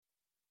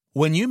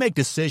When you make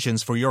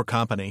decisions for your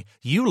company,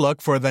 you look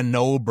for the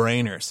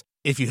no-brainers.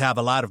 If you have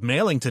a lot of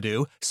mailing to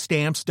do,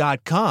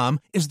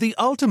 Stamps.com is the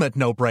ultimate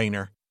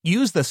no-brainer.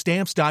 Use the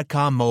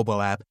Stamps.com mobile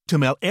app to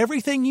mail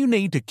everything you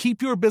need to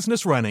keep your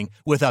business running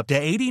with up to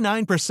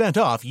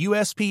 89% off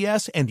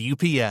USPS and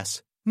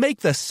UPS. Make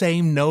the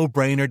same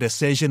no-brainer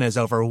decision as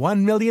over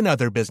 1 million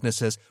other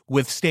businesses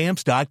with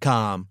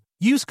Stamps.com.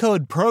 Use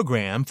code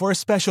PROGRAM for a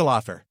special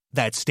offer.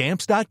 That's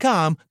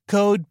Stamps.com,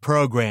 code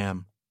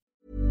PROGRAM.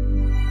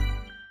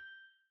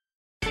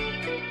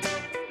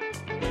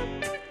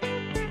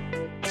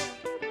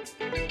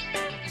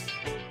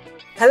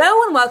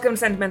 Hello and welcome to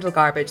Sentimental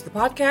Garbage, the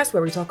podcast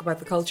where we talk about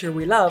the culture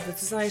we love that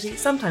society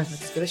sometimes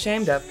makes us feel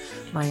ashamed of.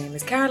 My name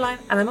is Caroline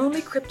and I'm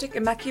only cryptic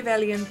and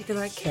Machiavellian because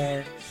I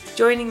care.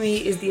 Joining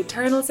me is the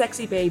eternal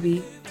sexy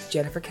baby,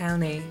 Jennifer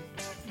Cownie.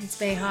 It's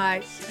me,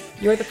 hi.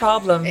 You're the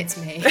problem. It's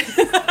me.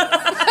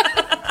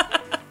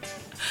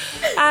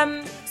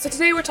 So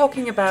today we're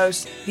talking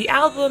about the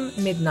album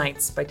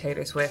Midnights by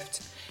Taylor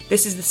Swift.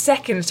 This is the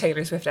second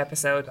Taylor Swift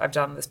episode I've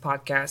done on this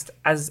podcast,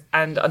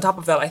 and on top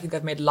of that I think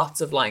I've made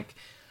lots of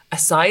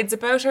asides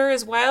about her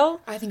as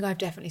well. I think I've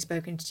definitely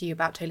spoken to you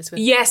about Taylor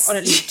Swift. Yes. On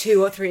at least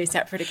 2 or 3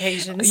 separate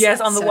occasions. Yes,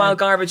 on the Wild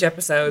Garbage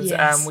episodes,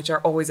 yes. Which are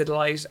always a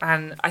delight.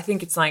 And I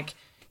think it's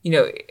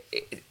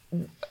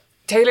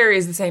Taylor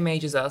is the same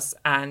age as us,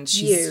 and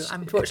she's...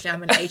 Unfortunately,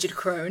 I'm an aged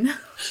crone.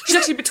 She's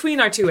actually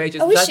between our two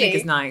ages, Oh, which is I think she?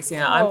 is nice.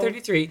 Yeah, Oh. I'm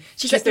 33.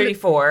 She's like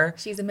 34.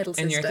 She's a middle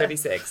sister. And you're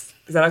 36.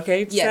 Is that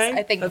okay to say? Yes,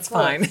 I think that's so.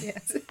 fine.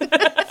 Yes.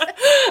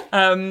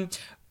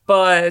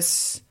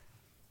 But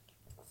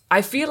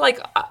I feel like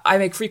I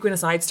make frequent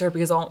asides to her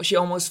because she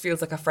almost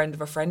feels like a friend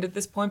of a friend at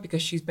this point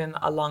because she's been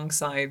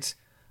alongside,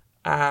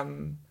 our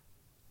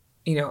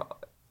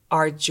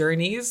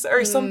journeys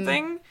or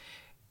something.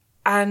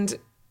 And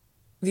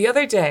the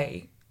other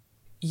day,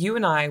 you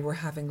and I were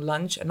having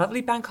lunch, a lovely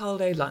bank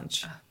holiday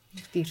lunch.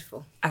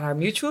 Beautiful. At our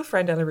mutual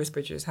friend Ella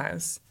Risbridger's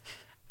house.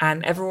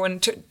 And everyone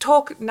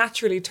talk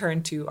naturally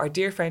turned to our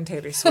dear friend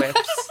Taylor Swift.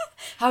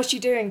 How's she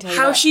doing, Taylor?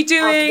 How's she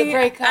doing? After the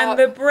breakup. And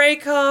the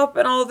breakup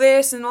and all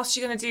this and what's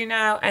she going to do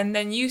now? And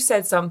then you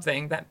said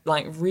something that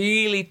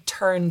really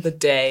turned the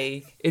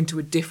day into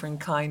a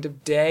different kind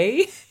of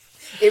day.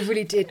 It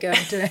really did go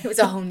into... It was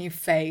a whole new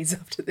phase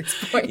up to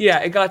this point. Yeah,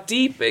 it got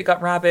deep, it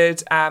got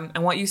rabid.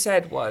 And what you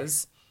said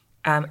was,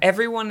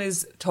 everyone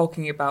is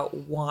talking about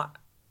what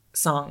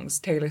songs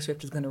Taylor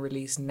Swift is going to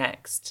release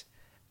next.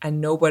 And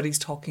nobody's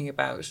talking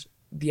about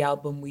the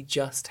album we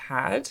just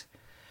had.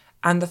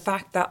 And the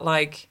fact that,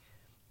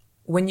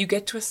 when you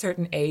get to a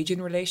certain age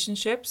in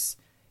relationships,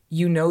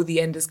 you know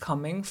the end is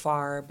coming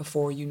far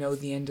before you know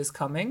the end is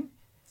coming.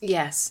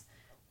 Yes.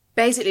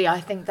 Basically, I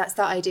think that's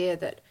the idea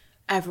that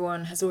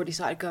everyone has already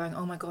started going,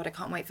 oh my God, I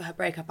can't wait for her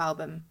breakup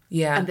album.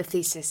 Yeah. And the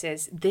thesis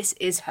is, this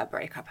is her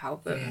breakup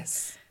album.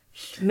 Yes.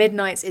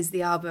 Midnights is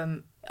the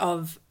album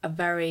of a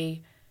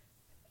very...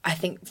 I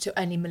think to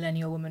any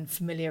millennial woman,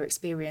 familiar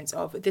experience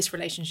of this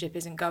relationship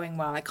isn't going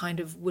well. I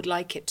kind of would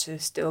like it to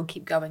still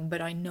keep going,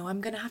 but I know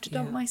I'm going to have to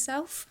dump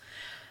myself.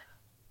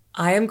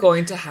 I am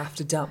going to have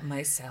to dump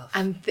myself.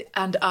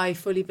 And I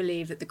fully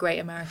believe that the great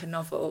American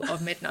novel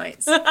of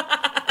Midnights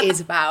is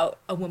about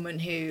a woman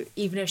who,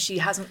 even if she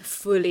hasn't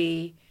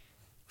fully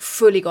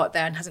got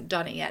there and hasn't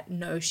done it yet,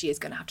 knows she is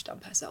going to have to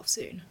dump herself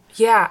soon.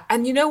 Yeah,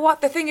 and you know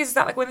what? The thing is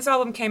that when this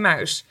album came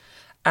out,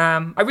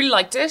 I really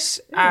liked it,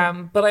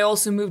 but I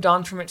also moved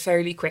on from it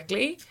fairly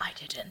quickly. I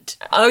didn't.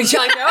 Oh, yeah,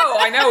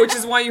 I know, which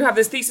is why you have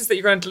this thesis that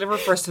you're going to deliver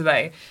for us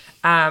today.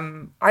 I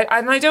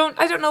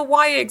don't know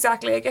why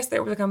exactly. I guess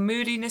there was a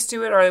moodiness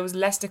to it, or there was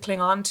less to cling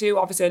on to.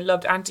 Obviously, I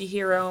loved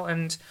Anti-Hero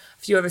and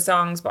a few other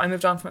songs, but I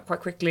moved on from it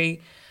quite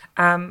quickly.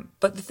 But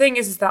the thing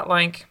is that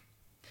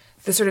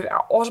the sort of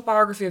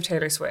autobiography of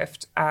Taylor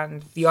Swift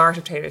and the art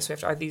of Taylor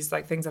Swift are these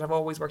things that have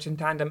always worked in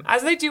tandem,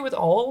 as they do with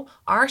all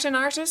art and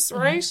artists,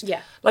 right? Mm-hmm.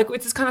 Yeah.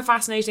 It's this kind of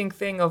fascinating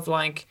thing of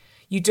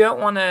you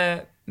don't want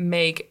to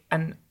make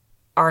an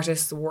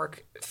artist's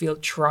work feel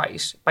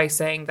trite by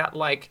saying that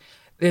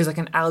there's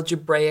an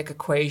algebraic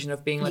equation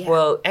of being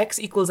well, X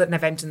equals an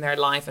event in their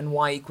life and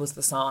Y equals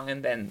the song,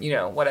 and then,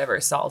 whatever,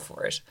 solve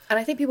for it. And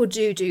I think people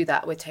do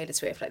that with Taylor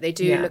Swift. They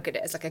do look at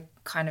it as a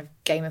kind of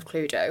game of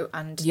Cluedo,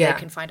 and they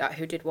can find out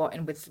who did what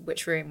and with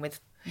which room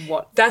with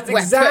what. That's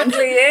weapon.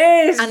 exactly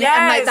it. And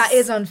that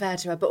is unfair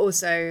to her, but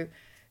also,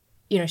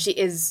 she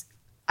is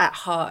at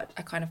heart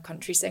a kind of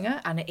country singer,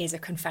 and it is a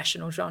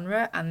confessional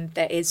genre, and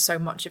there is so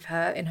much of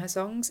her in her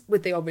songs,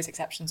 with the obvious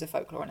exceptions of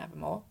Folklore and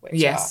Evermore,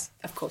 which are,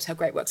 of course, her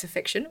great works of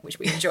fiction, which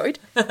we enjoyed.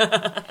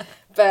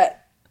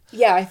 But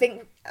yeah, I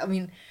think,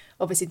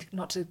 obviously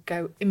not to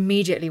go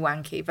immediately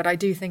wanky, but I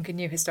do think a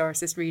new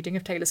historicist reading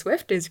of Taylor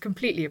Swift is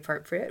completely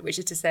appropriate, which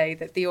is to say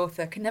that the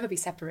author can never be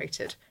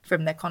separated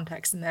from their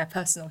context and their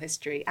personal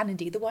history, and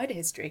indeed the wider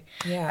history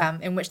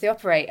in which they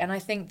operate. And I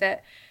think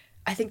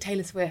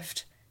Taylor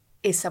Swift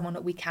is someone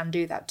that we can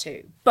do that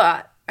to.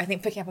 But I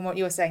think picking up on what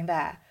you were saying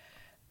there,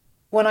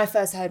 when I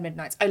first heard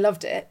Midnights, I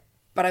loved it.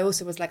 But I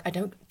also was like, I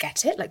don't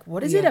get it. Like,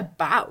 what is it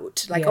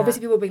about? Like,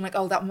 obviously people were being like,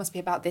 oh, that must be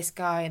about this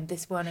guy and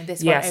this one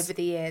over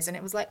the years. And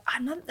it was like,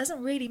 that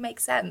doesn't really make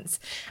sense.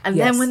 And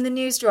then when the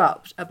news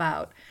dropped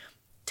about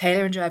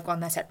Taylor and Joe have gone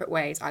their separate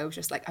ways, I was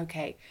just like,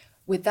 okay,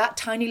 with that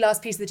tiny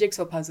last piece of the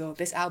jigsaw puzzle,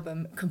 this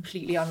album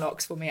completely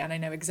unlocks for me. And I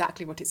know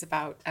exactly what it's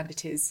about. And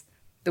it is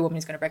the woman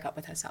who's going to break up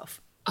with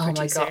herself. Oh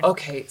my God.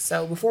 Okay,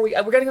 so before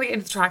we're going to get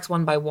into the tracks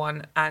one by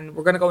one, and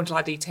we're going to go into a lot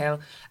of detail.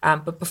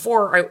 But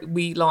before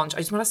we launch, I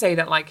just want to say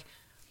that, like,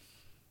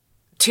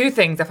 two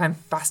things I find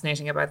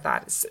fascinating about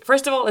that.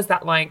 First of all is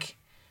that, like,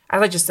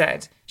 as I just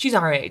said, she's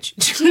our age.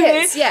 She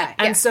is, yeah.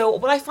 And so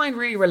what I find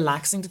really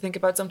relaxing to think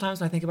about sometimes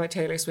when I think about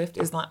Taylor Swift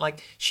is not,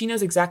 like, she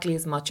knows exactly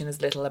as much and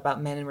as little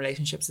about men and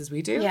relationships as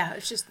we do. Yeah,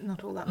 it's just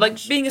not all that like,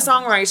 much. Like, being a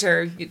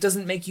songwriter, it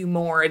doesn't make you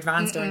more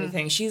advanced or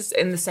anything. She's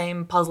in the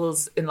same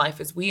puzzles in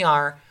life as we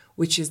are,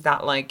 which is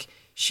that, like,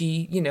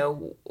 she, you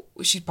know,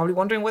 she's probably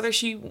wondering whether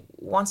she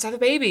wants to have a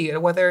baby,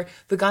 or whether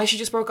the guy she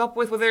just broke up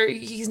with, whether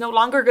he's no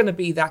longer going to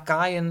be that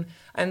guy, and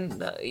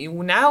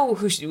now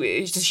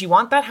does she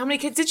want that? How many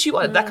kids did she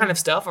want? That kind of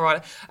stuff,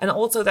 and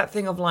also that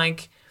thing of,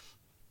 like,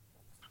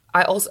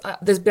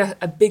 there's been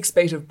a big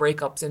spate of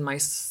breakups in my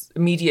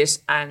immediate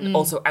and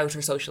also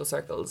outer social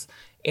circles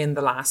in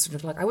the last sort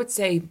of, like, I would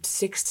say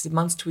 6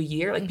 months to a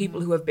year, like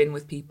people who have been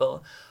with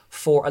people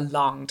for a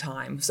long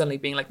time suddenly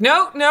being like,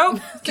 no,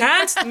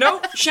 can't,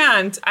 no,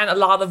 shan't. And a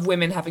lot of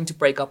women having to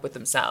break up with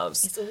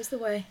themselves. It's always the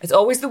way. It's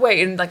always the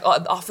way. And, like,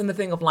 often the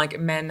thing of, like,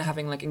 men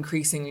having, like,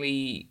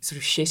 increasingly sort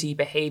of shitty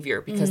behavior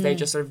because they're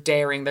just sort of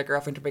daring their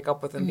girlfriend to break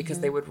up with them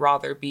because they would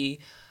rather be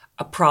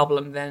a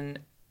problem than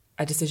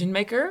a decision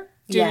maker.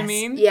 Do you know what I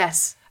mean?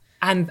 Yes.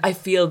 And I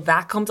feel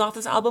that comes off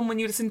this album when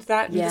you listen to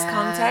that in this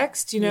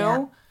context, you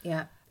know?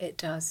 Yeah, it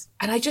does.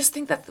 And I just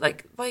think that,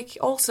 like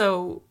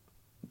also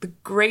the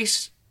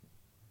great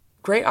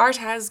art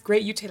has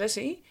great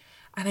utility.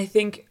 And I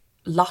think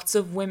lots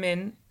of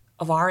women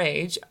of our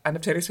age and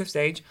of Taylor Swift's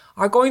age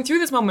are going through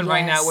this moment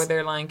right now where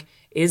they're like,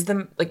 if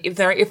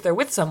they're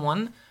with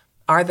someone,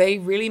 are they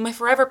really my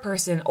forever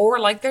person? Or,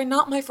 like, they're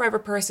not my forever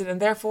person, and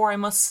therefore I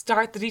must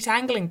start the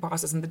detangling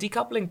process and the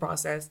decoupling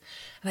process.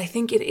 And I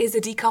think it is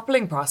a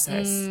decoupling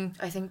process.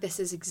 I think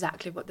this is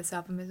exactly what this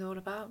album is all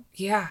about.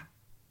 Yeah.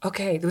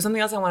 Okay, there was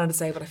something else I wanted to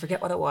say, but I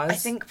forget what it was. I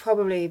think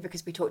probably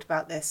because we talked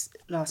about this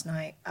last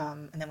night,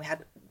 and then we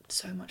had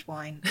so much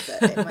wine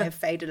that it might have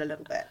faded a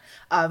little bit,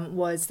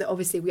 was that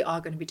obviously we are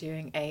going to be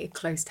doing a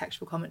close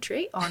textual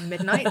commentary on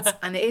Midnight,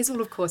 and it is all,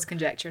 of course,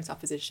 conjecture and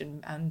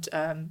supposition,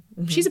 and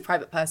she's a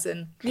private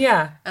person.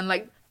 Yeah. And,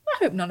 like,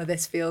 I hope none of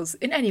this feels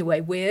in any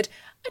way weird.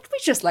 We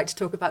just like to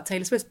talk about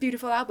Taylor Swift's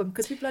beautiful album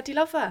because we bloody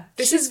love her.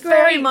 This is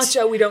very much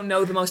we don't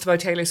know the most about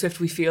Taylor Swift.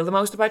 We feel the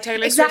most about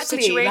Taylor Swift's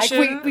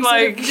situation.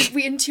 Like,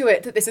 we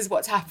intuit that this is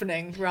what's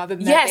happening rather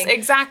than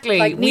exactly.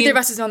 Like, neither of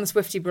us is on the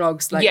Swiftie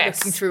blogs, like,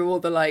 looking through all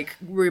the, like,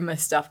 rumour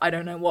stuff. I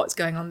don't know what's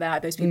going on there.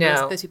 Those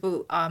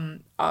people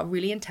are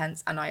really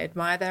intense, and I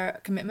admire their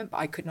commitment, but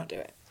I could not do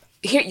it.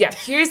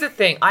 Here's the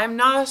thing.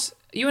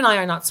 You and I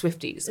are not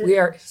Swifties. We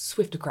are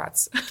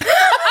Swiftocrats.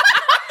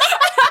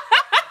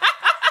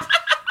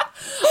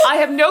 I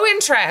have no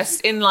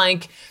interest in,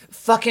 like,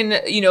 fucking,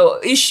 you know,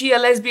 is she a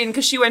lesbian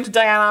because she went to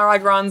Diana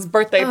Agron's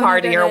birthday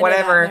party or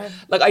whatever? No.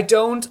 Like, I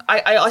don't.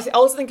 I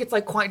also think it's,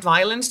 like, quite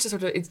violent to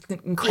sort of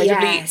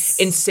incredibly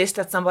insist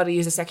that somebody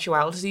is a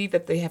sexuality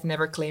that they have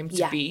never claimed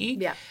to be.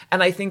 Yeah.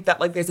 And I think that,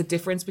 like, there's a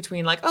difference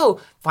between, like,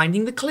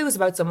 finding the clues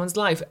about someone's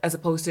life as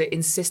opposed to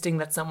insisting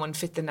that someone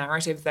fit the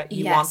narrative that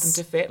you want them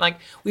to fit. Like,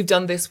 we've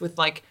done this with,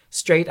 like,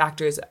 straight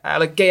actors,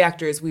 like gay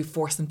actors. We've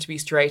forced them to be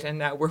straight, and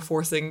now we're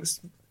forcing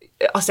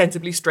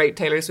ostensibly straight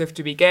Taylor Swift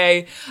to be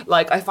gay.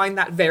 Like, I find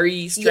that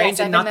very strange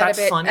and not that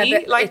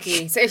funny. Like,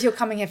 icky. So if you're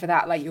coming here for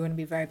that, like, you're going to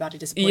be very badly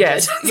disappointed.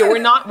 Yes, we're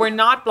not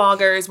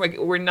bloggers. We're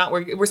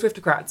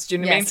Swiftocrats. Do you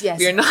know what I mean? Yes.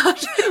 We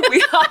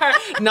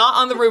are not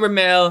on the rumor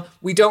mill.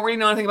 We don't really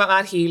know anything about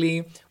Matt Healy.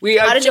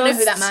 I don't even know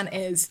who that man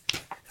is.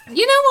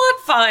 You know what?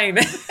 Fine.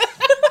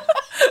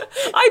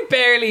 I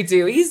barely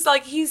do. He's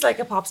like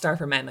a pop star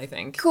for men, I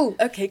think. Cool.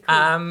 Okay.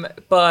 Cool.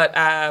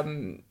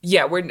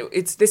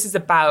 This is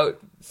about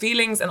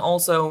feelings, and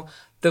also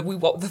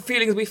the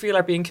feelings we feel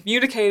are being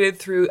communicated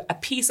through a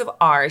piece of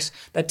art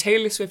that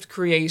Taylor Swift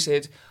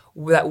created,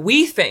 that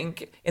we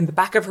think in the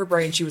back of her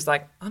brain she was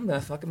like, I'm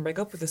gonna fucking break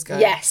up with this guy.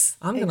 Yes,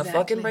 I'm gonna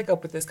fucking break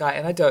up with this guy,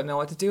 and I don't know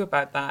what to do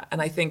about that.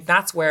 And I think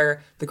that's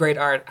where the great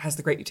art has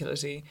the great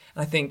utility.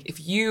 And I think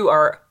if you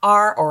are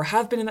or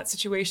have been in that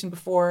situation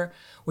before,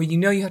 where you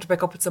know you have to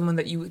break up with someone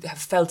that you have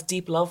felt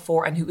deep love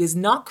for and who is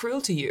not cruel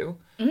to you,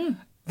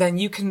 then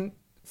you can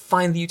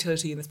find the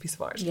utility in this piece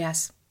of art.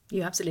 Yes,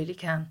 you absolutely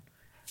can.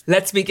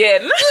 Let's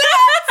begin.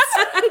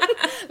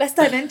 Let's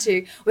dive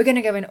into. We're going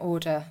to go in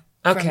order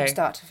from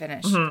start to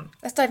finish. Mm-hmm.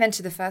 Let's dive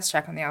into the first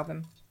track on the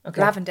album,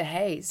 Lavender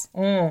Haze.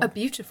 A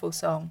beautiful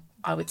song,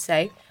 I would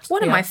say.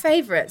 One of my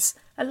favourites.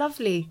 A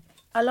lovely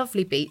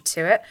beat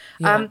to it.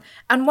 Yeah.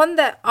 And one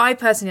that I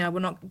personally, I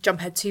will not jump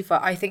ahead too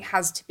far, I think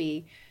has to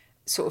be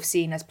sort of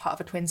seen as part of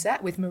a twin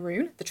set with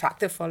Maroon, the track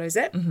that follows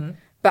it. Mm-hmm.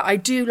 But I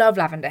do love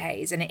Lavender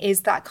Haze, and it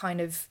is that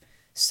kind of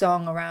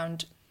song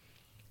around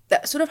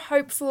that sort of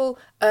hopeful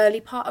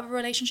early part of a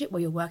relationship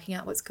where you're working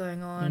out what's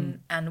going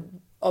on,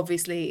 and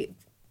obviously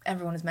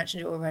everyone has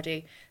mentioned it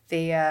already,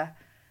 the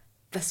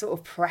sort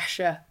of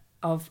pressure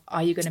of,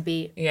 are you going to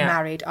be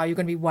married? Are you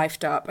going to be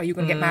wifed up? Are you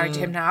going to get married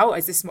to him now?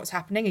 Is this what's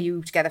happening? Are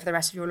you together for the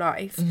rest of your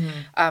life?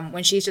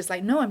 When she's just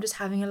like, no, I'm just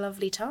having a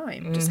lovely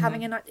time. Just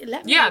having a night.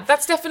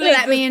 That's definitely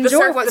me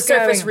enjoy what's the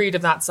surface going on. read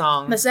of that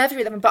song. The surface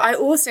read of it. But I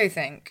also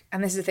think,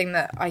 and this is the thing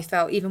that I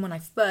felt even when I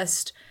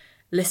first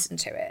listened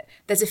to it,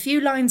 there's a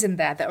few lines in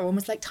there that are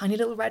almost like tiny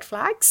little red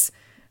flags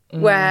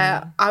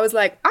where I was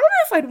like, I don't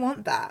know if I'd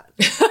want that.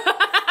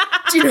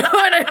 Do you know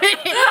what I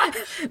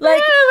mean?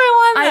 Like,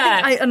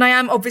 I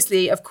am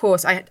obviously, of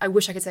course, I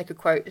wish I could say I could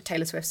quote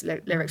Taylor Swift's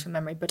lyrics from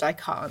memory, but I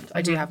can't.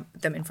 I do have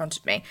them in front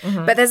of me.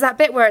 But there's that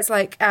bit where it's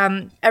like,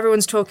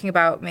 everyone's talking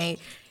about me.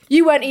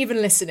 You weren't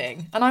even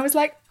listening. And I was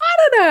like, I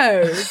don't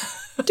know.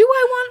 Do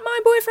I want my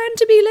boyfriend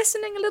to be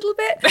listening a little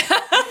bit?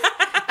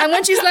 And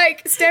when she's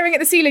like staring at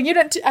the ceiling, you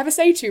don't ever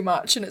say too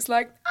much. And it's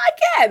like,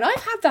 again,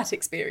 I've had that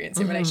experience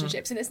in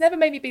relationships. And it's never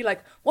made me be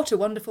like, what a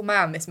wonderful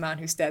man, this man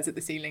who stares at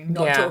the ceiling,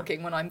 not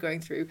talking when I'm going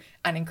through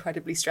an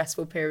incredibly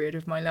stressful period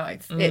of my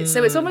life.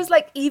 So it's almost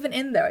like even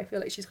in there, I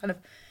feel like she's kind of,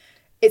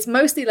 it's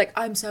mostly like,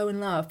 I'm so in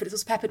love, but it's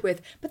also peppered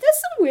with, but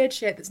there's some weird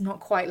shit that's not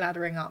quite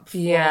laddering up for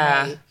me.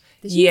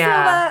 Did you feel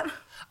that?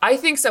 I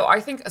think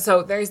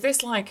so. There's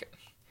this like,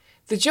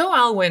 the Joe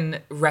Alwyn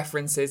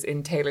references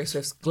in Taylor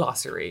Swift's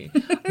glossary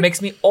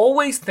makes me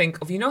always think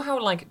of, you know how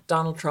like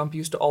Donald Trump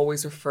used to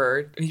always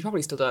refer, and he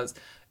probably still does,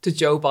 to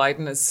Joe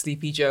Biden as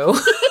Sleepy Joe.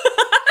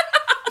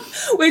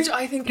 Which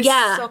I think is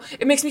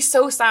it makes me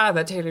so sad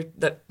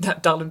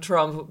that Donald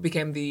Trump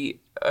became the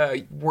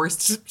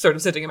worst sort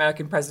of sitting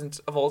American president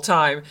of all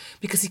time,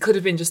 because he could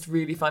have been just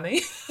really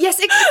funny. Yes,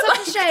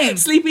 it's such a shame.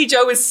 Sleepy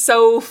Joe is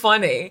so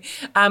funny.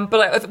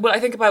 But what I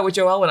think about with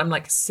Joe Alwyn, I'm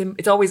like,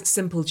 it's always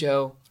Simple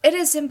Joe. It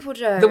is Simple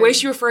Joe. The way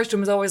she refers to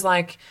him is always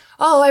like,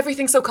 oh,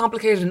 everything's so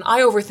complicated and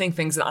I overthink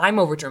things and I'm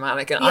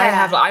overdramatic and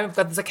I've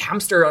got this like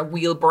hamster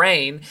wheel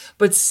brain.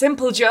 But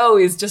Simple Joe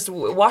is just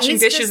washing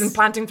dishes and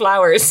planting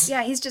flowers.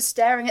 Yeah, he's just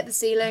staring at the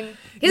ceiling.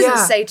 He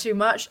doesn't say too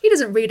much. He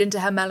doesn't read into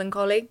her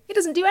melancholy. He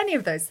doesn't do any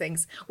of those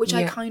things, which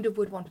I kind of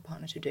would want a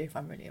partner to do, if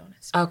I'm really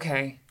honest.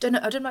 Okay. I don't know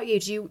about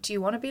you. Do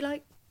you want to be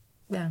like,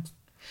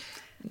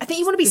 I think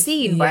you want to be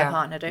seen by a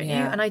partner, don't you?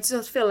 And I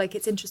just feel like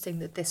it's interesting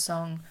that this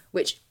song,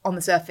 which on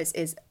the surface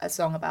is a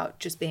song about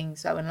just being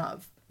so in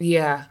love,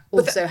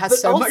 also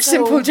has so much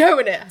Simple Joe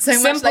in it. So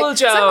Simple much,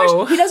 Joe. So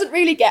much, he doesn't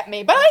really get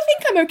me, but I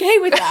think I'm okay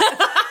with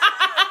that.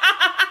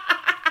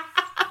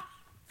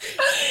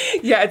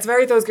 Yeah, it's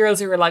very those girls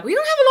who are like, we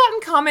don't have a lot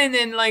in common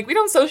and like we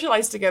don't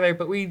socialize together,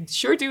 but we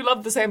sure do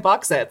love the same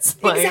box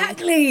sets. Like,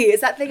 exactly.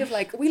 It's that thing of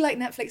like, we like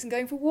Netflix and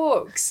going for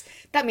walks.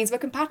 That means we're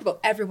compatible.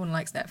 Everyone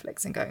likes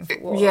Netflix and going for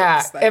walks.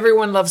 Yeah, like,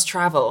 everyone loves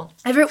travel.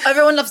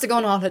 Everyone loves to go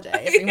on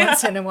holiday every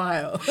once in a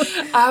while.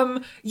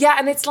 And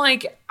it's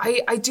like,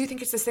 I do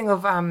think it's this thing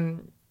of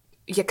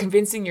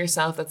convincing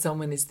yourself that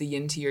someone is the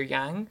yin to your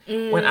yang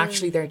when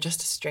actually they're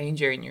just a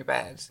stranger in your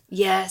bed.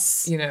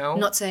 Yes. You know?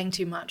 Not saying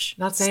too much.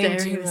 Not saying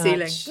Staring too at the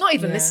much. ceiling. Not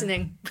even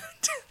listening.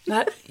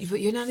 But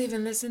you're not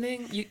even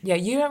listening? You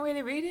don't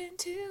really read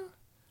into?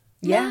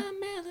 Yeah.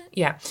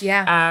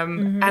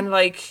 And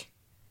like,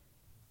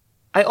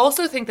 I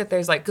also think that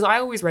there's like, because I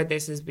always read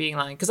this as being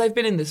like, because I've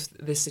been in this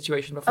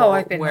situation before. Oh,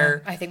 I've been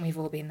there. I think we've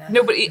all been there.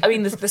 No, but I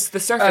mean, the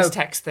surface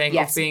text thing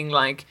of being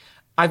like,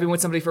 I've been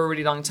with somebody for a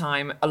really long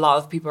time. A lot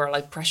of people are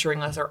like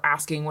pressuring us or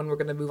asking when we're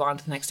going to move on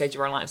to the next stage of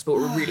our lives, but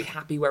we're really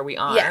happy where we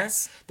are.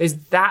 Yes. There's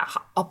that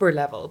upper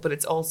level, but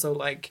it's also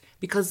like,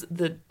 because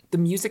the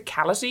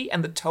musicality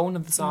and the tone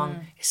of the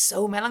song is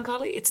so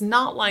melancholy. It's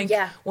not like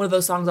one of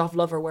those songs off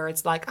Lover where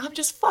it's like, I'm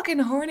just fucking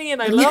horny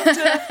and I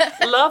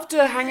love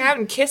to hang out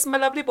and kiss my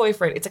lovely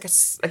boyfriend. It's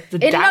like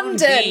the in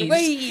London,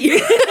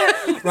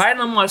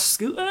 riding on my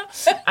scooter.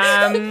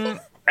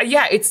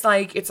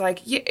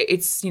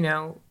 It's you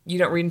know, you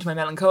don't read into my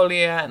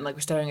melancholia and like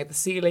we're staring at the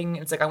ceiling.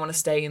 It's like I want to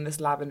stay in this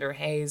lavender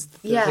haze,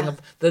 the thing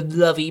of the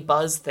lovey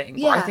buzz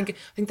thing. But I think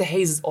the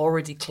haze is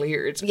already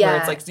cleared. Where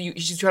it's like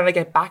she's trying to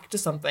get back to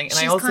something. And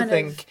I also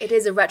think it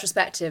is a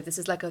retrospective. This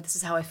is like this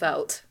is how I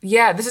felt.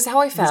 Yeah, this is how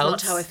I felt.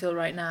 It's not how I feel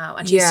right now.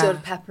 And she's sort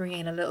of peppering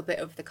in a little bit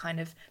of the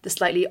kind of the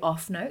slightly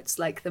off notes,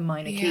 like the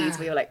minor keys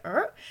where you're like,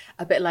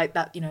 a bit like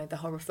that, you know, the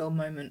horror film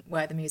moment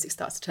where the music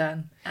starts to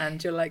turn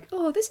and you're like,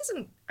 oh, this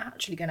isn't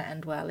actually going to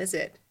end well, is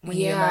it? When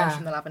you emerge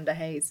from the lavender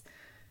haze.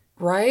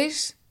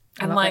 Right?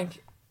 And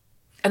like,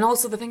 and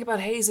also the thing about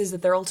haze is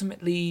that they're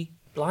ultimately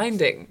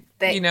blinding.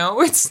 You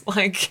know, it's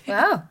like,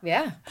 wow,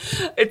 yeah.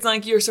 It's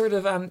like you're sort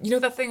of, you know,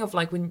 that thing of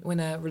like when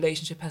a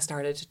relationship has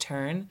started to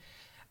turn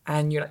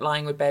and you're like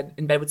lying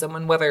in bed with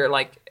someone, whether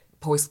like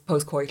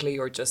post-coitally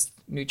or just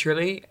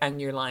neutrally, and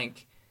you're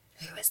like,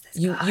 who is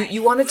this guy?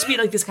 You want it to be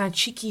like this kind of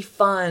cheeky,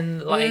 fun,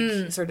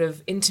 like sort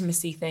of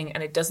intimacy thing,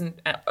 and it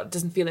doesn't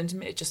feel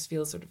intimate. It just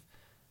feels sort of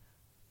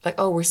like,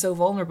 oh, we're so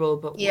vulnerable,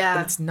 but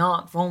it's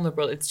not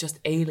vulnerable. It's just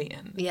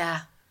alien.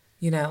 Yeah.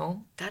 You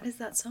know? That is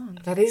that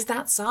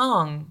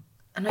song.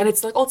 And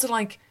it's like also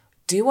like,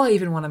 do I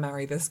even want to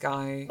marry this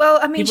guy? Well,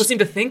 I mean, people seem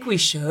to think we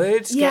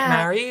should get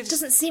married. It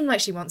doesn't seem like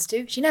she wants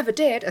to. She never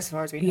did, as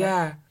far as we know.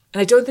 Yeah. And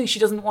I don't think she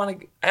doesn't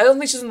want to. I don't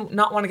think she doesn't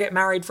not want to get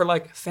married for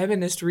like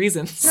feminist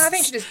reasons. No, I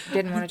think she just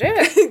didn't want to do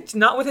it.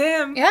 Not with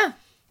him. Yeah.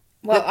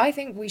 Well, I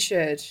think we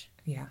should.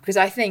 Yeah. Because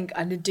I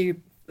do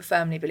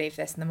firmly believe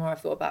this, and the more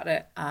I've thought about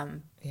it,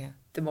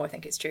 the more I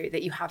think it's true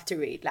that you have to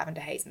read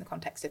Lavender Haze in the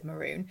context of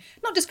Maroon.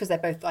 Not just because they're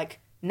both like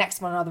next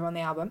to one another on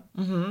the album,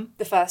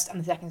 the first and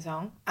the second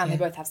song, and they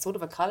both have sort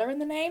of a colour in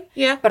the name.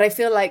 Yeah. But I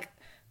feel like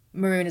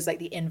Maroon is like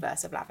the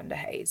inverse of Lavender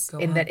Haze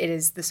that it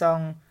is the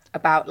song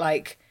about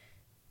like,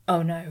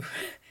 oh no,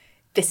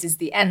 this is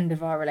the end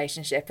of our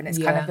relationship, and it's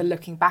kind of the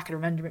looking back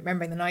and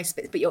remembering the nice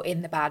bits, but you're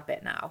in the bad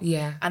bit now.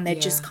 Yeah. And they're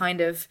just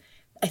kind of,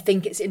 I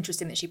think it's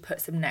interesting that she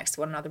puts them next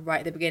to one another right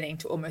at the beginning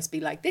to almost be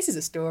like, this is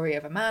a story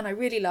of a man I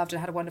really loved and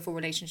had a wonderful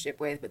relationship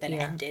with, but then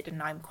it ended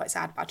and I'm quite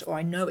sad about it, or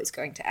I know it's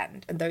going to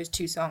end. And those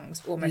two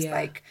songs almost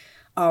like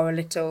are a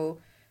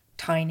little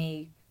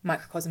tiny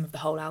microcosm of the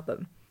whole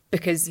album.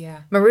 Because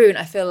Maroon,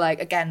 I feel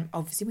like, again,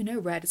 obviously we know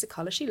red is a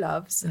colour she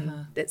loves,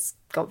 and it's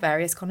got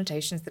various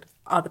connotations that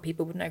other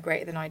people would know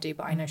greater than I do,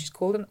 but I know she's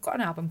got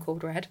an album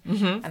called Red,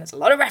 and there's a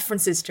lot of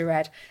references to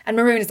red, and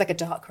Maroon is like a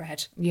dark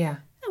red. Yeah.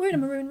 We're in a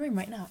maroon room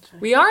right now. Actually.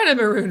 We are in a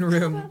maroon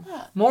room.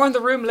 More in the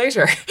room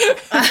later.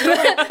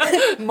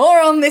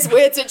 More on this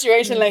weird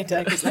situation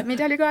later, because let me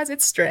tell you guys,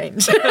 it's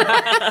strange.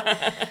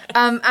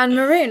 And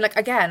Maroon, like,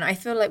 again, I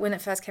feel like when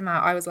it first came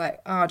out, I was like,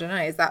 oh, I don't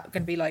know, is that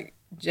going to be like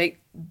I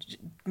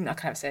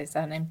can't ever say his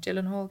name.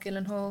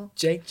 Gyllenhaal?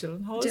 Jake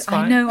Gyllenhaal is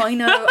fine. I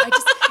know.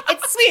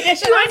 It's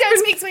Swedish and I don't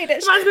speak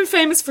Swedish. The man's been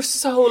famous for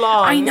so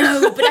long. I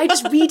know, but I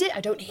just read it.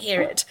 I don't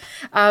hear it.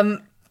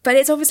 But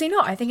it's obviously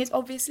not. I think it's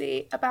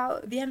obviously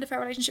about the end of her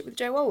relationship with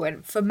Joe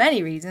Alwyn for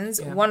many reasons.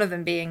 Yeah. One of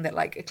them being that,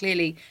 like,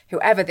 clearly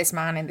whoever this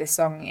man in this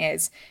song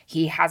is,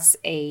 he has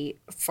a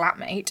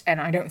flatmate,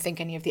 and I don't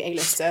think any of the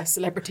A-lister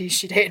celebrities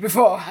she dated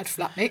before had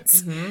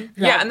flatmates.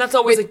 Mm-hmm. Yeah, and that's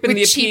always been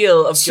the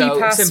appeal of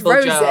Joe, Simple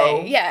Rose.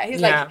 Joe. Yeah,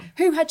 he's like,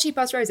 who had Cheap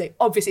Ass Rose?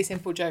 Obviously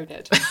Simple Joe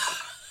did.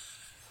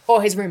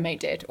 Or his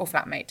roommate did, or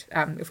flatmate,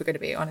 if we're going to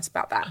be honest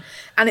about that.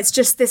 And it's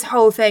just this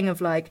whole thing of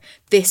like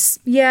this,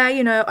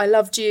 I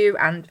loved you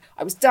and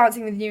I was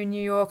dancing with you in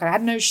New York and I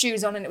had no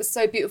shoes on and it was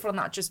so beautiful, and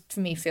that just,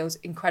 for me, feels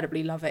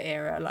incredibly Lover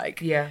era,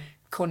 like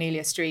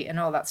Cornelia Street and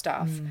all that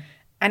stuff.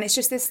 And it's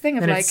just this thing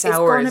of like, it's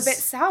gone a bit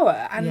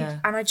sour. And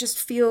I just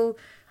feel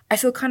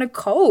kind of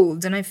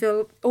cold and I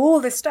feel all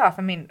this stuff.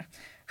 I mean,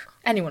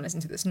 anyone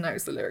listening to this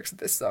knows the lyrics of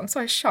this song, so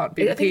I shan't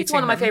be repeating I think it's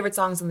one of my them. favourite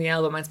songs on the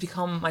album, and it's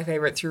become my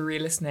favourite through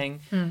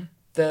re-listening.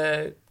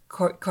 The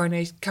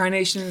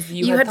carnations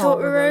you had thought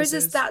were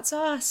roses. That's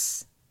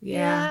us.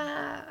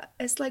 Yeah.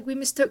 It's like we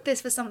mistook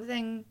this for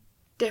something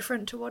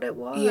different to what it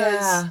was.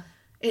 Yeah.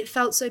 It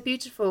felt so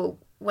beautiful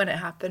when it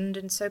happened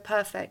and so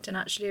perfect, and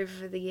actually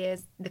over the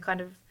years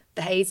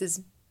the haze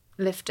is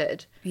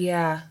lifted.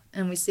 Yeah.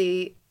 And we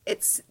see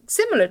it's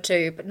similar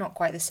to, but not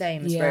quite the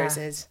same as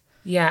roses.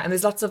 Yeah, and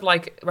there's lots of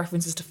like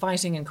references to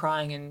fighting and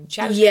crying and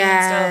shouting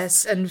and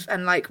stuff. Yes,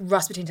 and like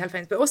rust between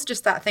telephones, but also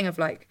just that thing of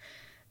like,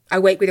 I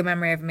wake with a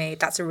memory of me.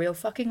 That's a real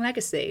fucking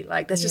legacy.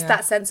 Like there's just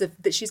that sense of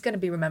that she's going to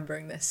be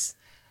remembering this.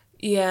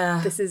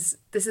 Yeah. This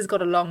has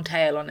got a long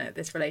tail on it,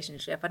 this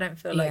relationship. I don't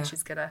feel like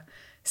she's going to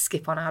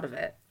skip on out of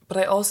it. But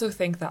I also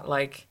think that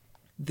like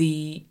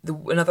the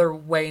another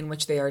way in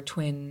which they are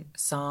twin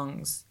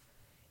songs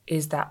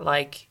is that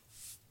like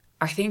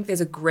I think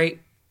there's a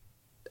great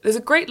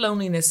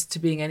loneliness to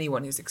being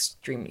anyone who's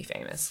extremely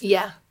famous.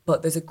 Yeah.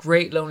 But there's a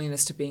great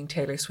loneliness to being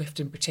Taylor Swift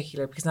in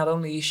particular, because not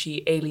only is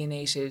she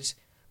alienated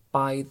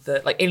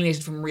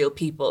from real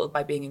people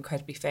by being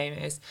incredibly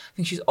famous, I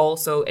think she's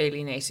also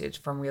alienated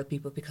from real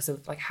people because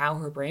of like how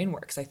her brain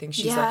works. I think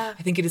she's I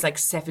think it is like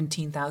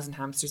 17,000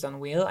 hamsters on a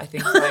wheel. I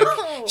think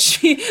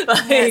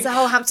like there's a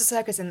whole hamster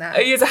circus in there.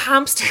 There's a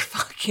hamster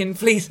fucking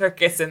flea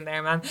circus in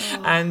there, man.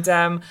 Oh.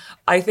 And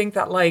I think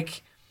that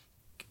like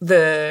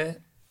the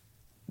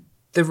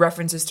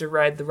references to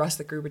Red, the rust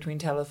that grew between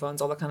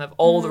telephones,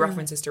 all the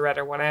references to Red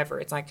or whatever.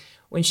 It's like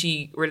when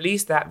she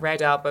released that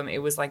Red album, it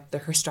was like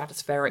her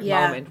stratospheric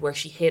moment where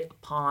she hit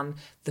upon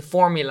the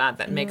formula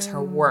that makes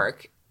her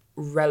work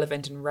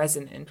relevant and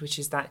resonant, which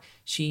is that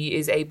she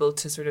is able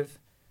to sort of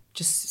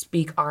just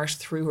speak art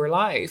through her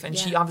life. And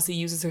she obviously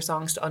uses her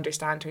songs to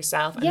understand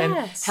herself and then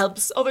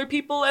helps other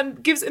people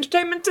and gives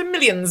entertainment to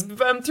millions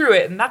through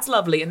it. And that's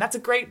lovely. And that's a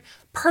great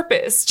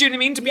purpose, do you know what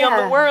I mean, to be on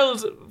the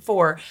world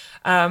for.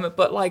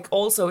 But like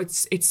also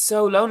it's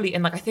so lonely.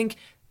 And like I think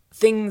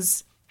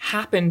things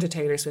happen to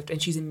Taylor Swift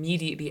and she's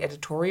immediately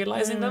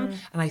editorializing them.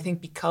 And I think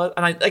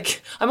I'm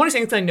only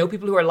saying this because I know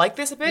people who are like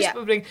this a bit,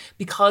 but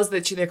because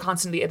they're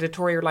constantly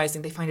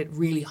editorializing, they find it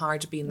really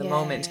hard to be in the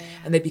moment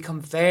and they become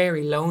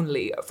very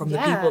lonely from the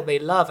people they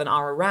love and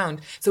are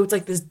around. So it's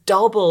like this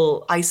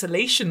double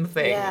isolation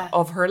thing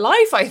of her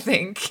life, I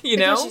think, you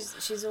know?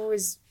 She's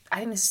always, I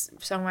think this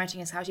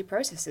songwriting is how she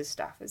processes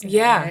stuff, isn't it?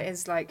 Yeah.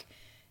 It's like,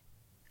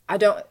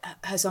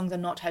 her songs are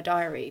not her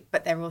diary,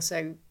 but they're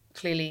also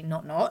clearly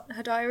not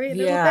her diary a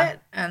little bit,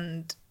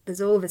 and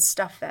there's all this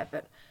stuff there,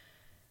 but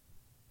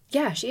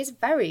yeah, she is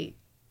very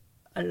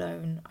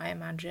alone, I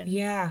imagine.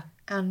 Yeah.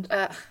 And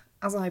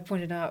as I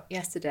pointed out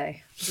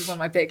yesterday, this is one of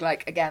my big,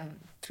 like, again,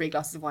 3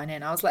 glasses of wine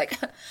in, I was like,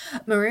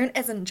 maroon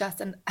isn't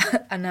just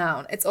a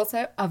noun, it's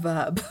also a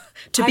verb.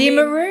 To be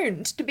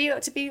marooned, to be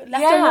left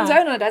on one's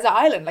own on a desert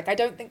island. Like, I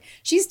don't think,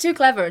 she's too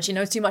clever and she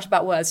knows too much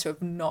about words to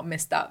have not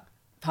missed that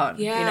pun.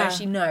 Yeah. You know,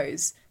 she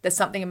knows there's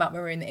something about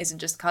maroon that isn't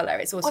just colour.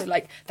 It's also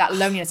like that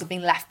loneliness of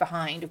being left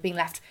behind, of being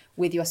left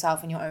with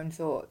yourself and your own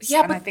thoughts.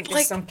 Yeah, and but I think like,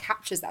 this song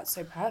captures that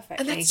so perfectly.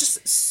 And that's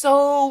just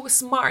so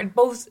smart.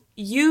 Both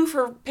you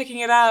for picking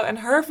it out and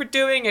her for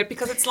doing it,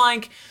 because it's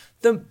like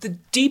the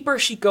deeper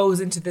she goes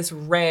into this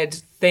red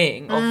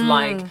thing of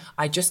like,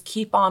 I just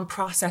keep on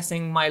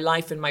processing my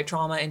life and my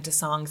trauma into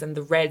songs, and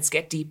the reds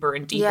get deeper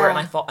and deeper,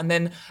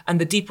 and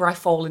the deeper I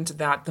fall into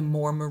that, the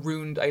more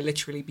marooned I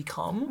literally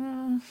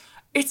become.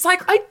 It's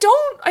like, I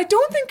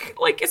don't think,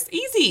 like, it's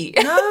easy.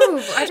 No,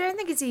 I don't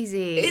think it's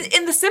easy.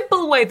 In the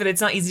simple way that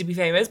it's not easy to be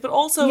famous, but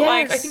also,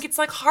 like, I think it's,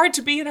 like, hard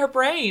to be in her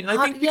brain. I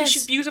think because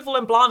she's beautiful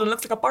and blonde and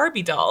looks like a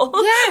Barbie doll.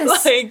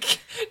 Yes. Like,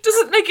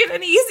 doesn't make it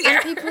any easier.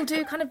 And people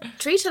do kind of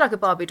treat her like a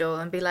Barbie doll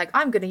and be like,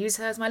 I'm going to use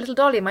her as my little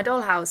dolly in my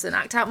dollhouse and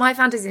act out my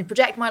fantasies and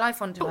project my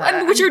life onto her.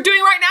 And which you're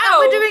doing right now.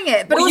 We're doing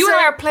it. But well, also, you and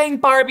I are playing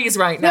Barbies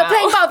right now. We're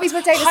playing Barbies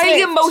with Taylor Swift.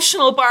 Highly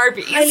emotional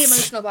Barbies. Highly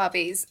emotional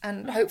Barbies,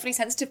 and hopefully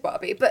sensitive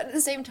Barbie. But at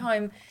the same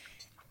time,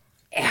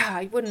 yeah,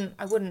 I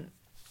wouldn't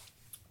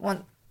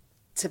want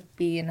to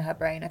be in her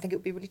brain. I think it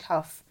would be really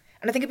tough.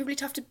 And I think it'd be really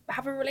tough to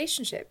have a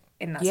relationship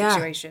in that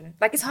situation.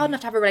 Like, it's hard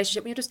enough to have a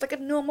relationship when you're just like a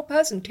normal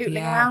person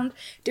tootling around,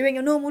 doing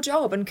your normal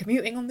job and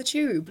commuting on the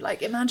tube.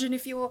 Like, imagine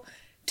if you're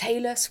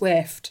Taylor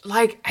Swift.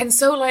 Like, and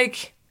so,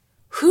 like,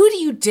 who do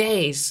you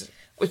date?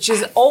 Which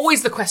is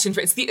always the question for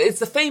it's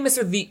the famous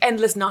or the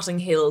endless Notting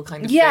Hill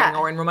kind of thing,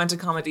 or in romantic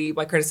comedy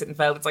by Curtis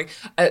Sittenfeld, it's like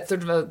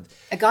sort of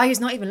a guy who's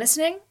not even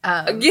listening.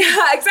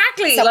 Yeah,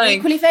 exactly. Someone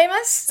equally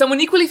famous. Someone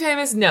equally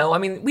famous. No, I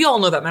mean, we all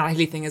know that Matt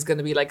Healy thing is going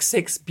to be like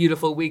 6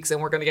 beautiful weeks,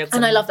 and we're going to get some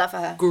and I love that for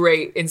her.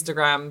 Great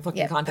Instagram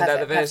fucking content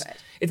out of it.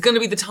 Perfect. It's going to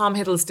be the Tom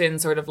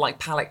Hiddleston sort of like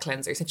palate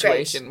cleanser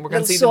situation. Great. We're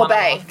going to see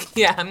sorbet.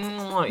 them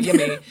on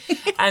yummy,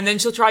 and then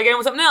she'll try again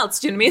with something else.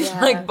 Do you know what I mean?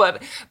 Yeah.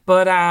 Like,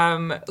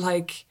 but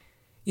like.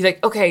 You're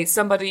like, okay,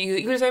 somebody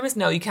equally famous?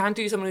 No, you can't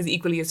do someone who's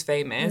equally as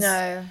famous.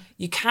 No.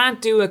 You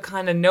can't do a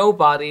kind of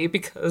nobody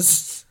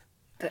because...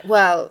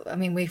 Well, I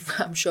mean,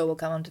 I'm sure we'll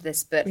come on to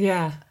this, but...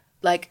 Yeah.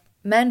 Like,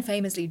 men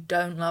famously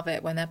don't love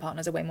it when their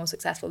partners are way more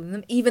successful than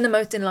them. Even the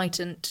most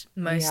enlightened,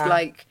 most,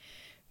 like,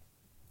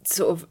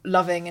 sort of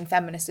loving and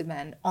feminist of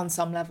men, on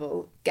some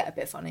level, get a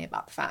bit funny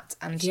about the fact.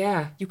 And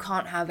you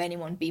can't have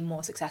anyone be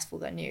more successful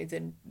than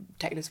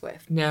Taylor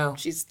Swift. No.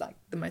 She's, like,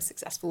 the most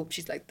successful.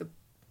 She's, like, the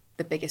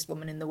biggest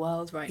woman in the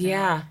world right now.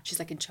 Yeah. She's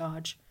like in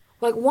charge.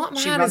 Like, what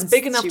man is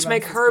big enough to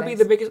make her be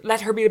the biggest,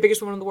 let her be the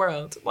biggest woman in the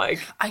world? Like,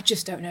 I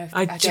just don't know.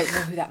 I don't know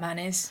who that man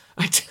is.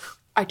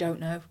 I don't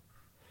know.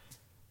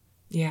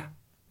 Yeah.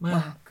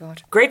 Wow. Oh,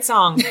 God. Great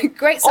song.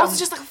 Great song. Also,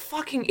 just like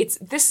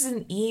this is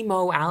an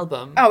emo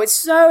album. Oh, it's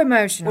so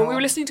emotional. When we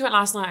were listening to it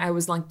last night, I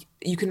was like,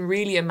 you can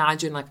really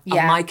imagine like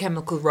a My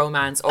Chemical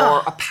Romance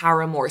or a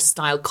Paramore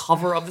style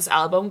cover of this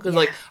album, because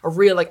like a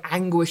real like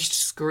anguished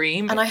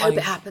scream. And I hope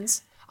it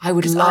happens. I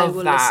would love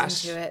that. I will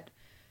listen to it.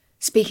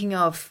 Speaking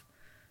of,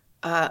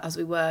 as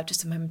we were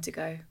just a moment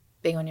ago,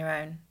 being on your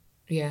own.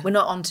 Yeah. We're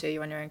not onto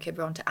You're on Your Own, Kid.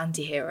 We're onto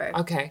Anti-Hero.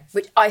 Okay.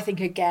 Which I think,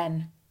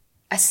 again,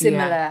 a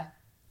similar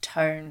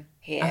tone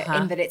here,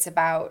 in that it's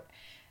about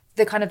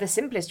the kind of the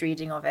simplest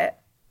reading of it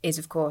is,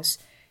 of course,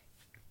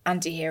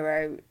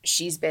 Anti-Hero.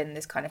 She's been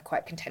this kind of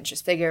quite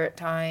contentious figure at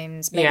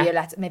times. Maybe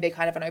maybe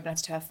kind of an open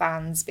letter to her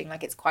fans, being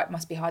like,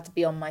 must be hard to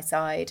be on my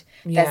side.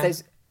 There's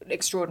those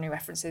extraordinary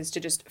references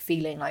to just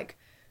feeling like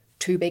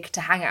too big to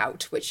hang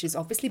out, which is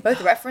obviously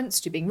both a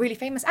rethreference to being really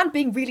famous and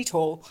being really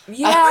tall.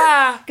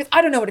 Yeah. Because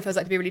I don't know what it feels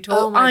like to be really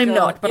tall. I'm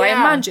not, but I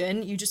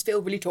imagine you just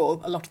feel really tall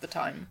a lot of the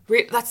time.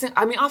 That's it.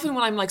 I mean, often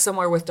when I'm like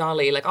somewhere with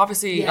Dolly, like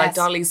obviously like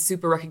Dolly's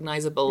super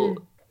recognizable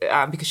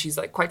because she's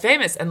like quite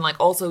famous, and like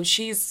also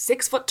she's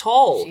 6 foot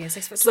tall. She is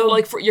 6 foot so tall.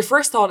 like for your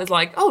first thought is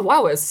like, oh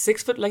wow, a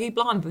 6 foot leggy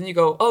blonde. But then you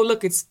go, oh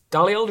look, it's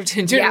Dolly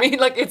Alderton. Do you know what I mean?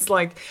 Like it's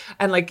like,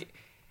 and like,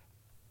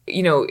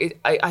 you know,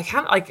 I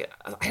can't, like,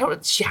 I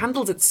don't, she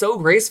handles it so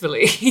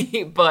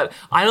gracefully, but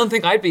I don't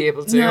think I'd be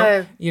able to,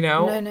 No. you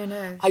know?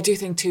 No. I do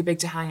think Too Big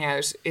to Hang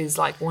Out is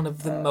like one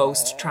of the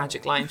most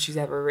tragic lines she's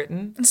ever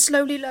written. And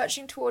slowly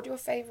lurching toward your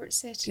favourite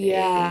city.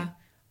 Yeah.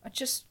 You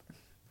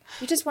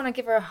just want to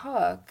give her a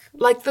hug.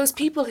 Like those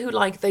people who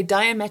like, they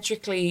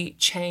diametrically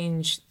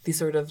change the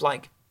sort of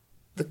like,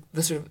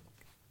 the sort of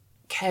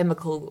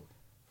chemical,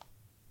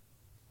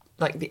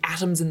 like the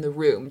atoms in the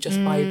room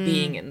just by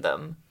being in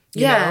them,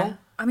 you know?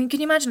 I mean,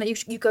 can you imagine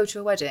that you go to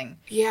a wedding?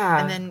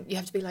 Yeah. And then you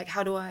have to be like,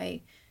 how do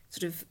I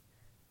sort of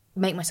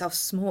make myself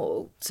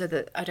small so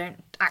that I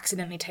don't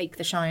accidentally take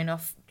the shine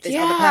off this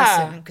other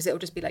person? Because it'll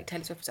just be like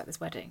Taylor Swift was at this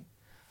wedding.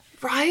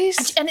 Right.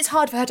 And it's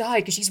hard for her to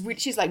hide because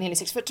she's like nearly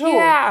 6 foot tall.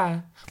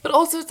 Yeah. But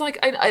also it's like,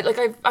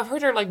 I've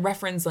heard her like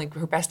reference like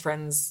her best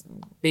friend's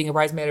being a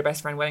bridesmaid or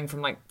best friend wedding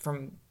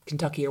from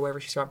Kentucky or wherever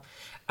she's from.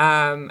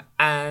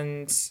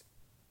 And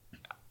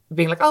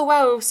being like, oh,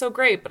 wow, it was so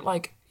great. But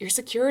like, your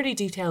security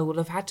detail would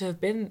have had to have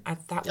been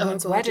at that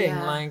woman's wedding.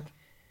 Yeah.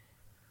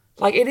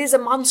 Like it is a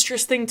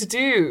monstrous thing to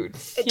do,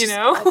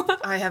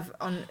 I have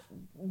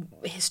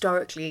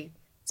historically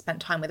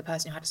spent time with a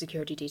person who had a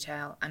security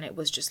detail, and it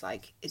was just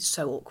like, it's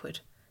so awkward.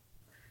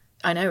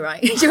 I know,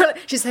 right?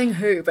 She's saying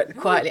who, but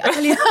quietly. I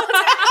tell you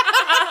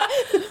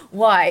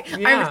why.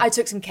 Yeah. I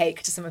took some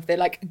cake to some of the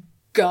like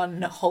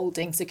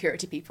gun-holding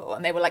security people,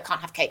 and they were like,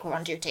 can't have cake, we're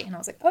on duty. And I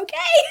was like, okay.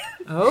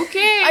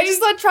 I just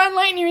thought, try and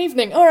lighten your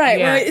evening. All right,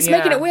 well, it's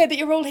making it weird that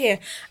you're all here.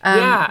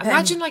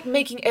 Imagine like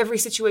making every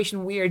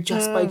situation weird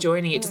just by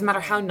joining. It doesn't matter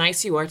how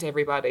nice you are to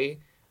everybody.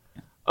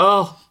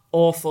 Oh,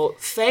 awful.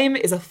 Fame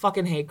is a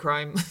fucking hate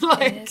crime.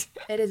 Like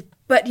it is.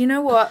 But you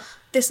know what?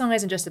 This song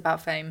isn't just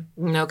about fame.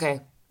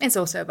 Okay. It's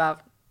also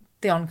about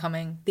the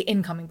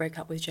incoming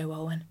breakup with Joe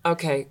Alwyn.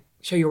 Okay,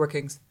 show your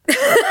workings.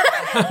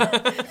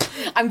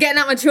 I'm getting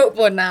out my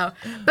chalkboard now.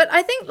 But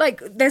I think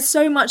like there's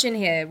so much in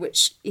here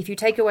which, if you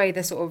take away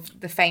the sort of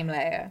the fame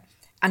layer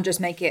and just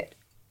make it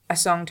a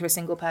song to a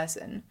single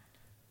person,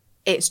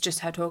 it's just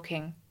her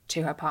talking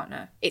to her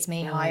partner. It's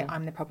me, hi,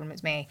 I'm the problem,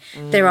 it's me.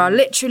 There are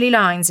literally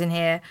lines in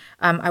here.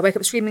 I wake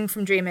up screaming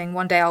from dreaming,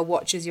 one day I'll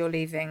watch as you're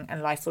leaving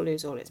and life will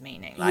lose all its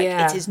meaning. Like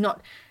it is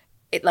not,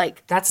 it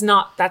like... That's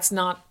not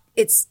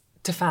it's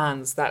to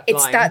fans, that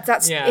it's line.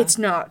 It's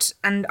not.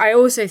 And I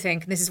also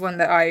think, and this is one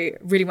that I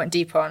really went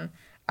deep on,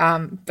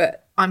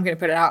 but I'm going to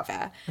put it out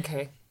there.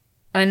 Okay.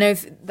 And I know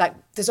like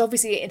there's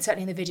obviously,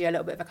 certainly in the video, a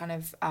little bit of a kind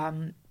of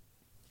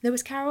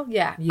Lewis Carroll?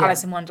 Yeah.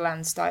 Alice in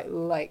Wonderland style,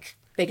 like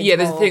big and small.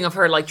 There's a thing of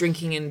her like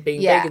drinking and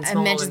being big and small.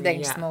 And mentions big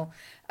and small.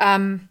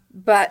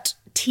 But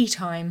Tea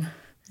Time.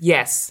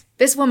 Yes.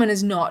 This woman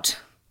is not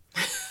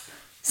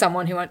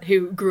someone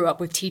who grew up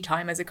with tea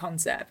time as a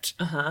concept.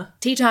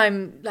 Tea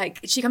time,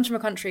 like, she comes from a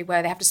country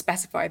where they have to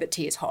specify that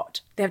tea is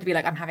hot. They have to be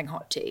like, I'm having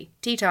hot tea.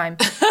 Tea time.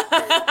 Do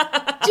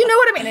you know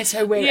what I mean? It's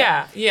so weird.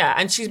 Yeah.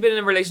 And she's been in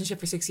a relationship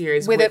for 6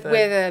 years with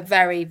a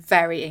very,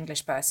 very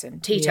English person.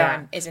 Tea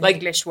time is an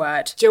English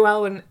word. Joe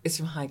Alwyn is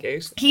from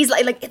Highgate. He's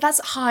like that's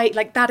high,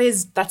 like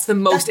that's the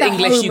most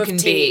English you can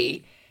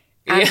be.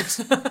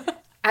 And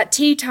at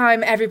tea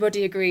time,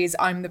 everybody agrees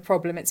I'm the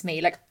problem, it's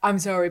me. Like, I'm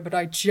sorry, but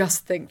I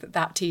just think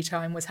that tea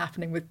time was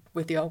happening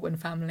with the Alwyn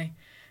family.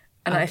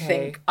 And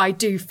Okay. I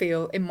do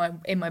feel in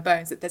my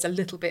bones that there's a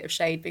little bit of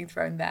shade being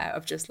thrown there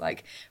of just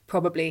like,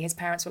 probably his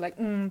parents were like,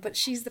 but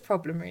she's the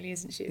problem really,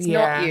 isn't she? It's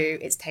not you,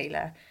 it's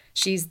Taylor.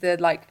 She's the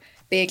like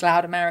big,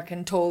 loud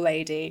American tall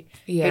lady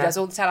who does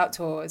all the sellout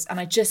tours. And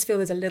I just feel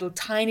there's a little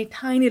tiny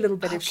little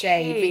bit of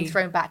shade being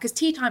thrown back. Because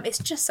tea time, it's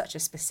just such a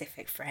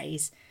specific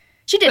phrase.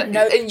 She didn't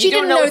know. And you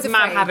don't know it's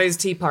Mad Hatter's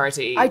Tea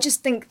Party. I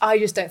just don't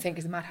think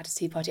it's a Mad Hatter's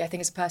Tea Party. I think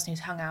it's a person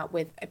who's hung out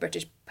with a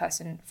British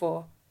person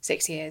for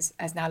 6 years,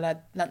 has now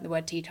learnt the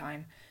word tea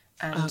time,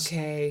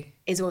 and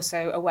is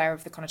also aware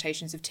of the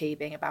connotations of tea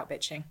being about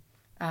bitching,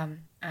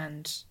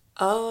 and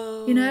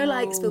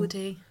like spill the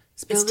tea.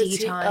 It's tea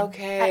time.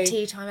 Okay. At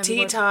tea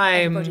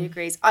time, everybody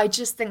agrees. I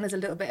just think there's a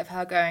little bit of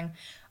her going,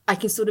 I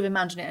can sort of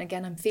imagine it. And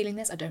again, I'm feeling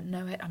this. I don't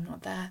know it. I'm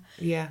not there.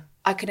 Yeah.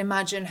 I could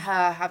imagine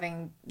her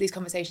having these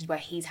conversations where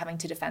he's having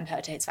to defend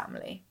her to his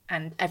family,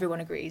 and everyone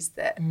agrees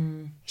that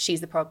she's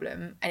the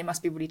problem, and it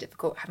must be really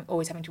difficult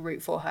always having to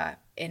root for her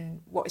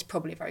in what is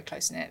probably a very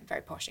close-knit,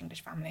 very posh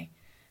English family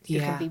who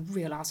can be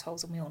real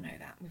assholes, and we all know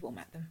that. We've all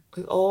met them.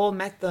 We've all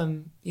met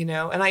them, and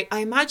I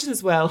imagine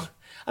as well,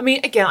 I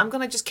mean, again, I'm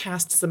going to just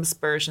cast some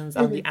aspersions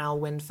on the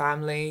Alwyn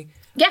family.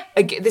 Yeah,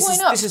 again, this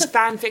is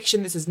fan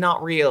fiction, this is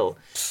not real.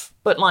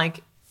 But,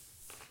 like,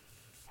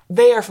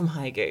 they are from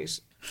Highgate.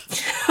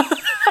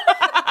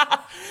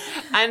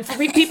 And for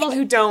people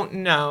who don't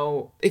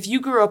know, if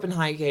you grew up in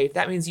Highgate,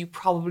 that means you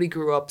probably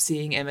grew up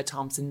seeing Emma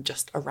Thompson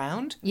just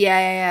around.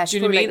 Yeah. Do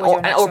you know what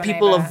I mean? Or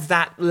people of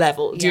that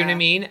level. Do you know what I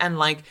mean? And,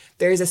 like,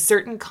 there's a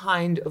certain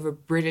kind of a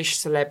British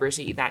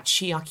celebrity that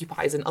she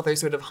occupies and other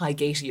sort of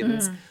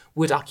Highgateans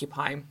would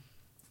occupy.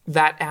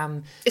 That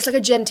it's like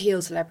a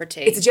genteel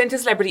celebrity. It's a genteel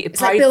celebrity.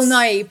 It's like Bill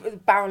Nye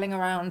barreling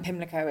around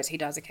Pimlico as he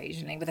does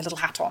occasionally with a little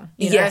hat on.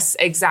 You know? Yes,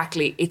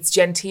 exactly. It's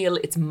genteel.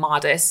 It's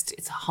modest.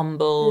 It's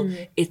humble.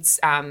 It's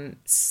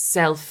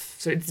so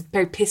it's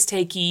very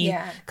piss-takey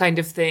kind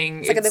of thing.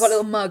 It's like they've got a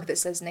little mug that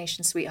says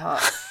 "Nation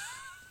Sweetheart."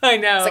 I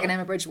know. It's like an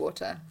Emma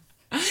Bridgewater.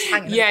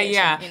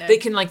 Yeah. They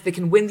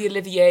can win the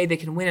Olivier, they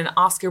can win an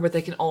Oscar, but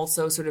they can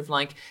also sort of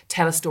like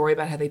tell a story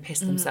about how they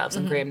pissed themselves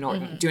on Graham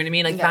Norton. Do you know what I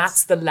mean? Like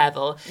that's the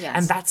level. Yes.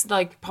 And that's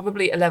like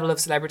probably a level of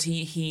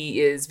celebrity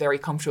he is very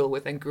comfortable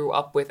with and grew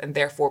up with, and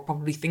therefore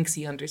probably thinks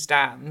he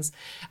understands.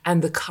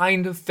 And the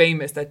kind of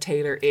famous that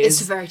Taylor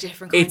is, it's a very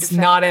different kind of famous. It's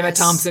not Emma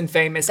Thompson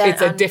famous.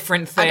 It's a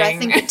different thing. And I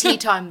think at tea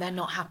time they're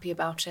not happy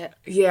about it.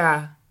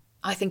 Yeah.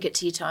 I think at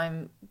tea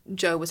time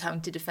Joe was having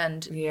to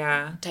defend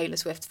Taylor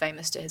Swift's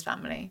famous to his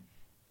family.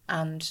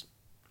 And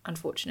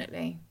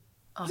unfortunately,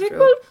 after well,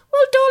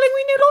 darling,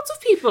 we know lots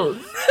of people.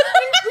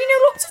 We know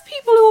lots of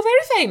people who are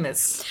very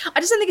famous. I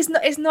just don't think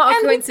it's not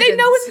a coincidence.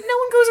 No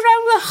one goes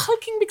around with a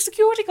hulking big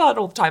security guard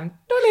all the time.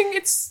 Darling,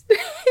 it's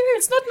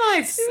not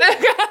nice.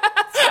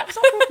 It's not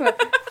proper.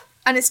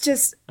 And it's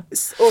just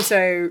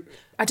also,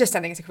 I just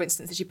don't think it's a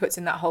coincidence that she puts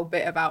in that whole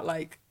bit about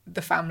like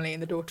the family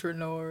and the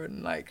daughter-in-law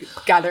and like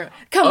gathering.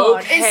 Come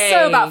on, it's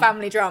so about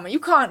family drama. You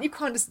can't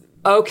just.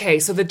 Okay,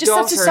 so the just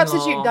daughter-in-law.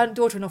 Substitute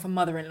daughter-in-law for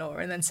mother-in-law,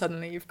 and then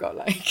suddenly you've got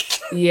like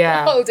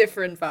a whole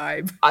different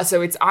vibe.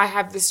 So it's I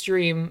have this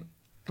dream.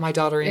 My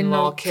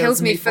daughter-in-law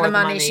kills me for the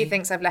money. She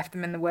thinks I've left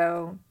them in the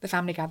will. The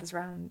family gathers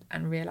round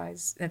and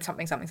realise it's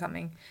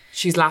something.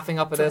 She's laughing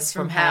up at us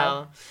from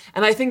hell.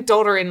 And I think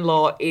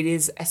daughter-in-law, it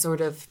is a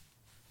sort of,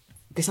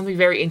 there's something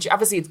very interesting.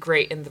 Obviously, it's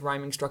great in the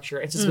rhyming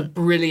structure. It's just a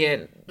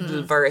brilliant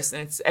little verse,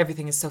 and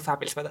everything is so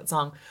fabulous about that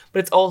song. But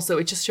it's also,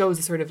 it just shows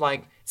a sort of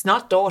like, it's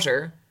not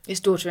daughter. It's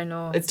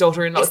daughter-in-law. It's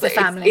daughter-in-law. It's the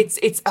family.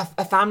 It's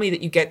a family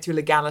that you get through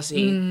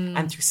legality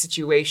and through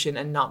situation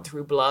and not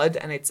through blood.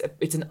 And it's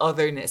an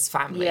otherness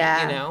family, you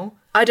know?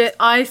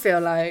 I feel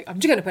like, I'm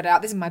just going to put it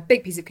out, this is my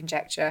big piece of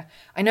conjecture.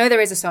 I know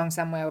there is a song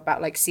somewhere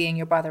about like seeing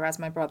your brother as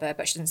my brother,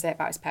 but she doesn't say it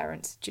about his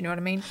parents. Do you know what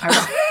I mean?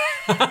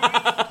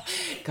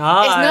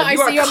 God, it's not, I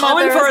see your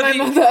mother as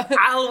my mother.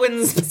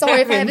 Alwyn's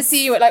Sorry if I ever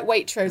see you at like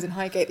Waitrose in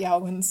Highgate, the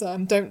Alwyns.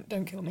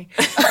 Don't kill me.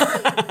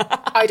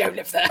 I don't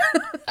live there.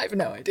 I have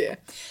no idea.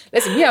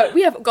 Listen,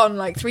 we have gone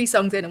like 3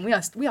 songs in, and we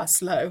are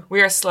slow.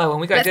 We are slow,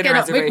 and we got a dinner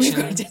reservation.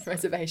 We've got a dinner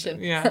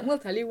reservation. Yeah, we'll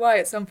tell you why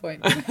at some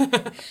point.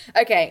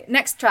 Okay,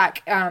 next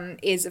track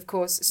is of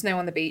course "Snow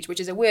on the Beach," which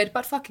is a weird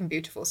but fucking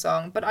beautiful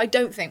song. But I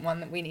don't think one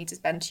that we need to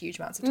spend huge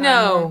amounts of time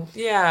on.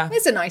 Yeah,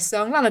 it's a nice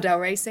song. Lana Del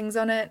Rey sings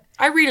on it.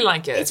 I really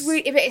like it. It's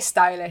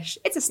stylish.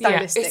 It's a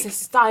stylistic. Yeah, it's a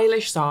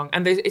stylish song,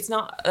 and it's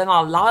not a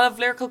lot of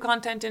lyrical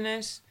content in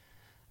it.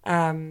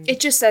 It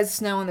just says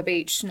 "Snow on the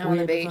Beach," "Snow on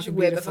the beach,"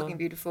 weird but fucking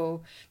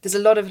beautiful. There's a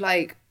lot of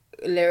like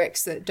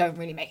lyrics that don't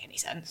really make any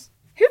sense.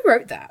 Who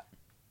wrote that?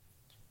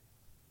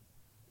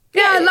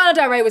 Yeah, Lana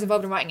Del Rey was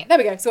involved in writing it. There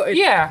we go, sorted.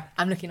 Yeah.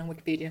 I'm looking on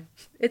Wikipedia.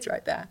 It's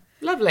right there.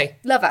 Lovely.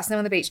 Love that, "Snow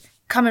on the Beach."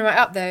 Coming right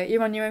up there,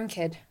 "You're on Your Own,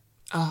 Kid."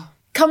 Oh.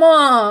 Come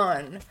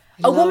on!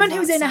 A woman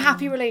who's in song. a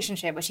happy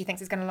relationship where she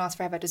thinks it's going to last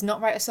forever does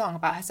not write a song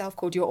about herself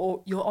called You're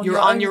on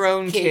Your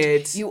Own,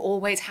 Kid. You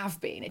always have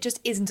been. It just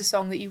isn't a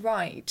song that you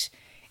write.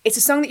 It's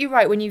a song that you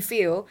write when you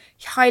feel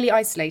highly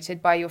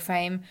isolated by your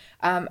fame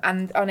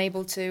and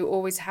unable to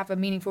always have a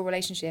meaningful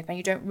relationship, and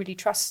you don't really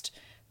trust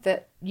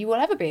that you will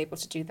ever be able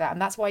to do that.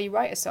 And that's why you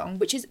write a song,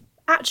 which is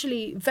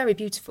actually very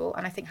beautiful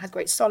and I think has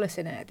great solace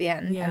in it at the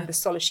end, and the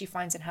solace she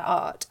finds in her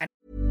art.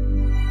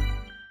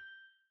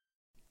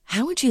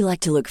 How would you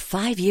like to look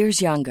 5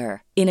 years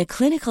younger? In a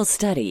clinical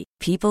study,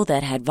 people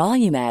that had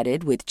volume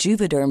added with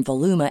Juvederm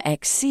Voluma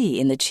XC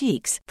in the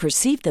cheeks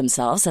perceived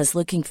themselves as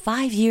looking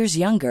 5 years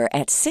younger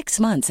at 6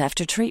 months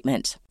after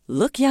treatment.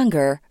 Look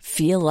younger,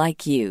 feel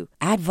like you.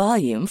 Add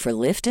volume for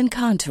lift and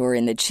contour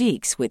in the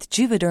cheeks with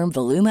Juvederm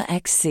Voluma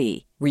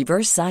XC.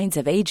 Reverse signs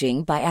of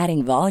aging by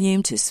adding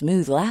volume to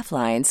smooth laugh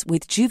lines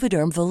with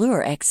Juvederm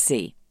Volure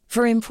XC.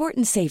 For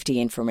important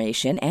safety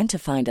information and to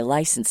find a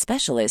licensed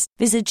specialist,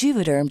 visit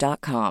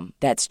Juvederm.com.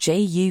 That's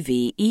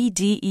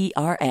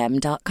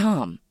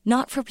JUVEDERM.com.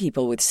 Not for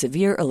people with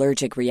severe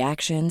allergic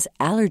reactions,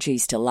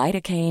 allergies to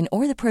lidocaine,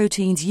 or the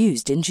proteins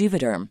used in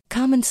Juvederm.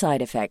 Common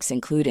side effects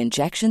include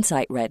injection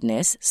site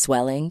redness,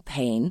 swelling,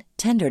 pain,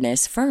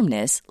 tenderness,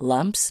 firmness,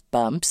 lumps,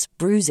 bumps,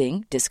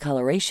 bruising,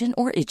 discoloration,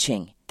 or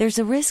itching. There's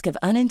a risk of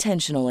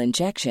unintentional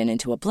injection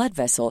into a blood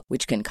vessel,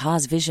 which can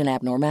cause vision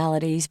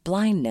abnormalities,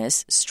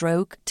 blindness,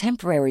 stroke,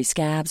 temporary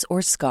scabs,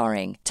 or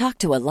scarring. Talk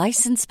to a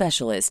licensed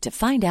specialist to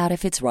find out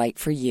if it's right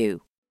for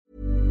you.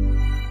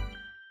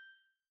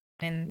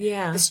 In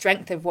the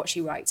strength of what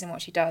she writes and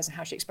what she does and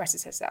how she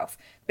expresses herself.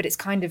 But it's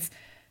kind of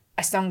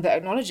a song that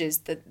acknowledges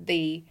that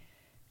the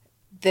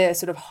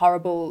sort of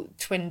horrible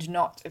twinned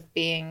knot of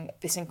being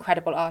this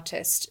incredible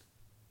artist,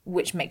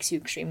 which makes you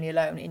extremely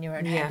alone in your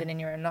own head and in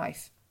your own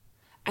life.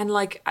 And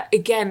like,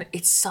 again,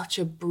 it's such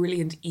a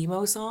brilliant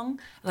emo song.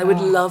 And I would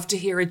love to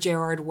hear a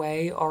Gerard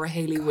Way or a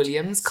Hayley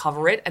Williams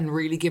cover it and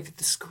really give it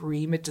the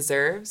scream it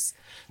deserves.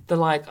 The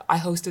like, I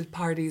hosted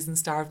parties and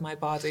starved my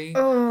body.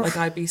 Like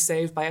I'd be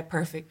saved by a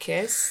perfect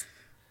kiss.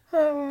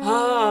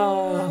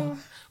 But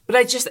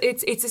it's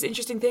this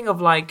interesting thing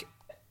of like,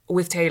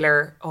 with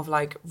Taylor, of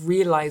like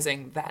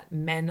realizing that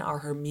men are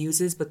her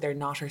muses, but they're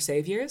not her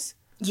saviors.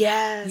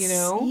 Yes. You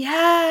know?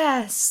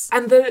 Yes.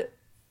 And the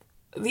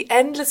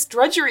endless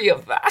drudgery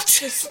of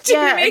that.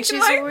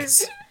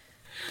 Always.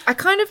 I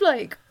kind of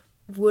like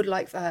would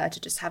like for her to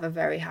just have a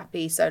very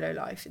happy solo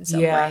life in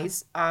some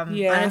ways. And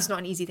it's not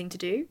an easy thing to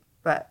do,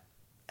 but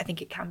I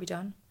think it can be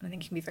done, and I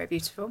think it can be very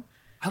beautiful.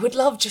 I would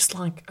love just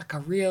like a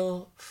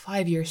real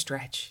 5-year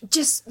stretch.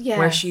 Just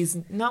where she's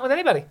not with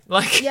anybody.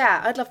 Like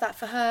I'd love that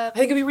for her. I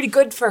think it'd be really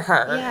good for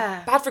her.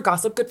 Yeah. Bad for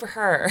gossip, good for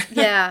her.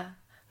 And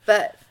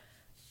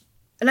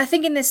I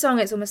think in this song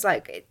it's almost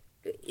like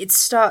it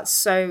starts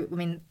so, I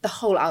mean, the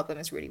whole album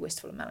is really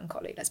wistful and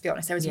melancholy, let's be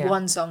honest. There is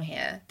one song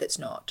here that's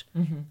not.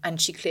 Mm-hmm. And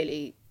she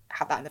clearly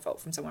had that in the vault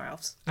from somewhere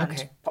else and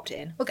Okay. popped it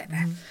in. We'll get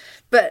there.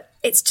 But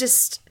it's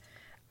just,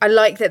 I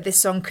like that this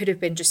song could have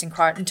been just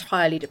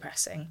entirely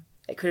depressing.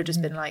 It could have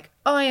just been like,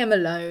 I am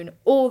alone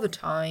all the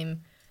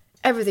time.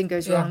 Everything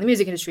goes wrong. The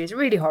music industry is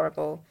really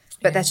horrible.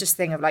 But there's just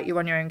thing of like, you're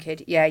on your own,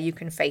 kid. Yeah, you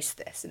can face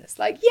this. And it's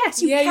like,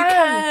 yes, you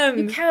can.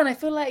 You can. I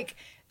feel like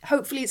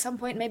hopefully at some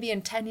point, maybe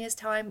in 10 years'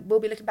 time, we'll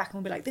be looking back and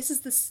we'll be like, this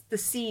is the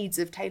seeds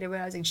of Taylor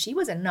realising she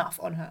was enough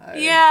on her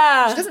own.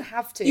 Yeah. She doesn't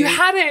have to. You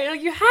had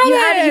it. You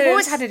had it. You've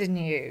always had it in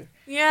you.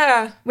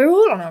 Yeah. We're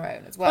all on our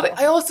own as well. But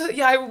I also,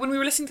 when we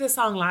were listening to the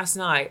song last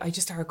night, I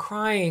just started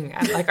crying.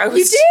 And like, I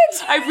was. You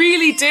did? I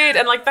really did.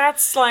 And like,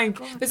 that's like,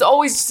 there's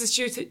always just this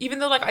truth. Even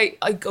though like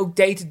I go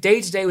day to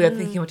day without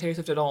thinking about Taylor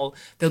Swift at all,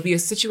 there'll be a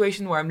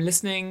situation where I'm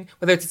listening,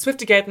 whether it's at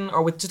Swiftageddon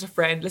or with just a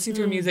friend, listening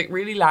to her music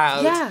really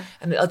loud. Yeah.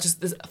 And it'll just,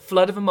 this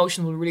flood of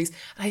emotion will release.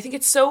 And I think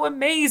it's so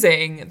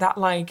amazing that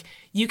like,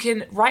 you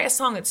can write a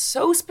song that's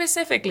so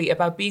specifically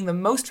about being the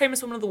most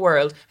famous woman in the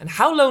world and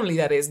how lonely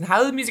that is and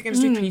how the music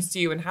industry treats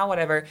you and how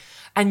whatever.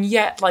 And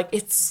yet, like,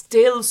 it's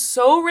still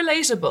so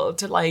relatable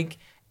to, like,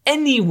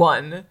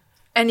 anyone.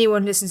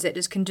 Anyone listens to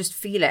it can just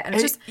feel it. And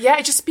it's just...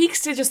 it just speaks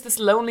to just this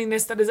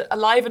loneliness that is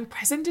alive and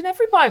present in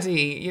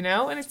everybody, you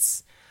know? And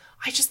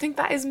I just think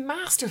that is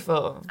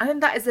masterful. I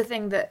think that is the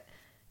thing that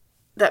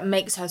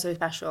makes her so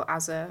special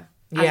as an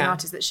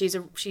artist, that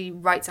she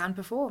writes and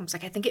performs.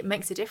 Like, I think it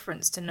makes a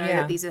difference to know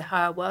that these are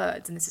her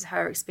words and this is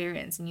her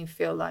experience, and you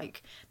feel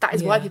like that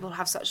is why people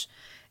have such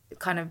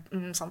kind of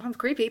sometimes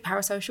creepy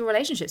parasocial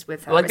relationships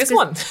with her. Like this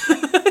one.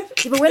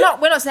 But we're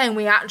not saying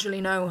we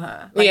actually know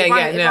her. Like, if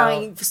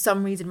I for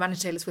some reason ran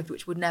into Taylor Swift,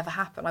 which would never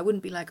happen, I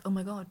wouldn't be like, oh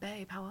my God,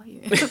 babe, how are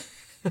you?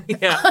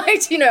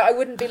 I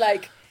wouldn't be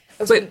like,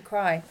 I wouldn't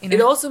cry. You know?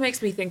 It also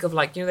makes me think of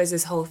like, there's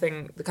this whole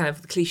thing, the kind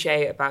of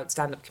cliche about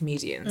stand-up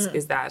comedians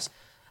is that,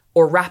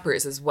 or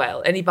rappers as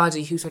well,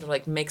 anybody who sort of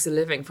like makes a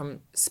living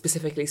from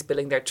specifically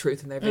spilling their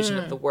truth and their vision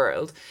of the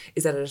world,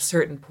 is that at a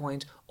certain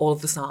point, all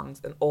of the songs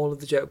and all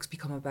of the jokes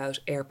become about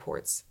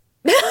airports.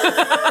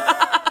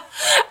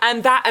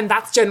 And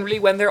that's generally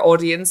when their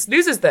audience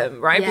loses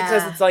them, right? Yeah.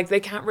 Because it's like they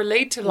can't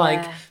relate to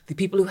like the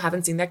people who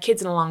haven't seen their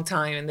kids in a long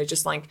time, and they're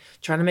just like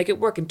trying to make it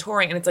work and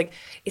touring, and it's like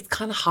it's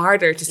kind of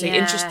harder to stay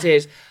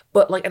interested.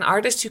 But like an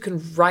artist who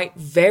can write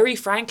very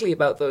frankly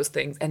about those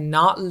things and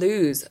not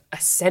lose a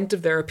cent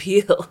of their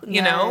appeal,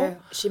 you know?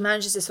 She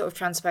manages to sort of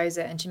transpose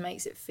it, and she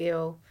makes it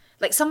feel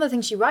like some of the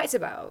things she writes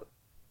about,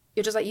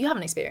 you're just like, you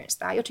haven't experienced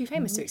that. You're too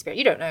famous to experience.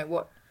 You don't know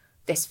what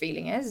this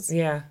feeling is.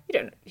 Yeah. You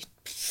don't.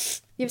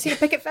 You ever seen a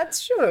picket fence?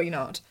 Surely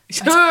not.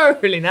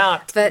 Surely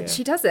not. But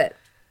she does it,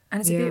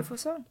 and it's a beautiful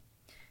song.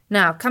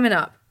 Now, coming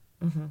up,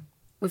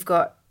 we've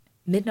got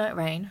Midnight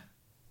Rain,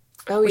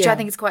 which I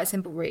think is quite a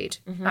simple read.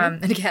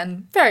 And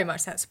again, very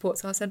much that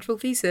supports our central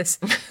thesis.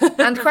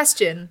 And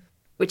Question,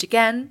 which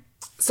again...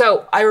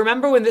 So, I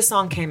remember when this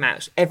song came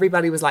out,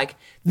 everybody was like,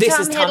 this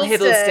is Tom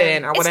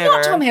Hiddleston or whatever.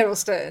 It's not Tom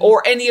Hiddleston.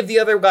 Or any of the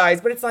other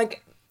guys, but it's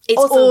like...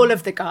 It's also, all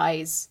of the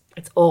guys.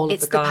 It's all of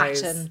the guys.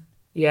 It's the pattern.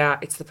 Yeah,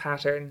 it's the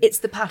pattern. It's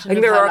the pattern. I think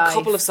of there her are a life.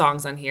 couple of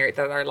songs on here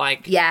that are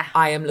like,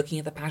 I am looking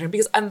at the pattern,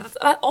 because, and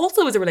that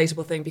also is a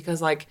relatable thing, because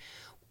like,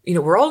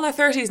 we're all in our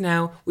 30s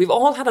now. We've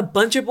all had a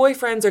bunch of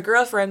boyfriends or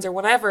girlfriends or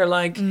whatever.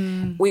 Like,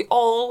 we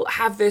all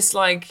have this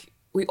like,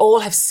 we all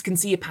can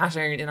see a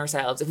pattern in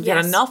ourselves. If we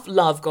get enough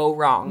love go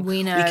wrong,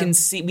 we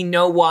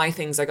know why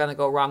things are going to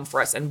go wrong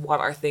for us and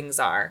what our things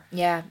are.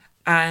 Yeah.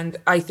 And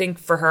I think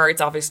for her,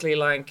 it's obviously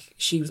like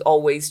she was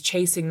always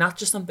chasing not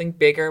just something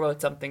bigger, but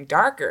something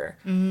darker.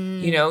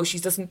 She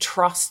doesn't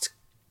trust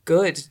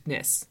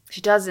goodness.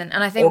 She doesn't.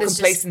 And I think or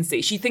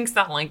complacency. She thinks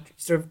that like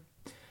sort of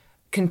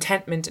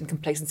contentment and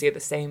complacency are the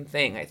same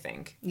thing, I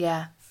think.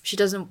 Yeah. She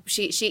doesn't,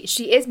 she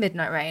is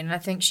Midnight Rain. And I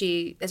think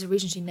there's a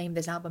reason she named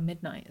this album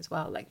Midnight as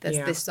well. Like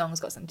this song's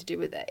got something to do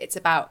with it. It's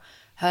about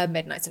her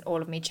midnights, and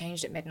all of me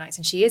changed at midnights.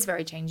 And she is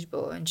very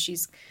changeable, and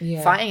she's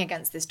fighting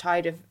against this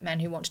tide of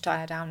men who want to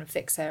tie her down and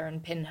fix her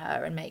and pin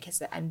her and make her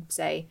and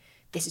say,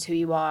 this is who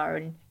you are,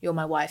 and you're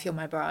my wife, you're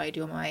my bride,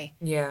 you're my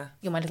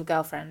little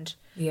girlfriend.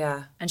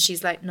 Yeah. And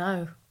she's like,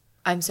 no,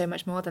 I'm so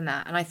much more than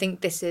that. And I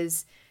think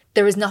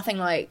there is nothing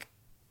like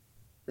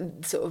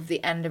sort of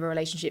the end of a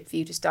relationship for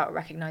you to start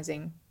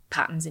recognizing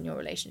patterns in your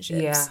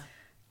relationships. Yeah.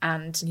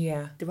 And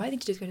the right thing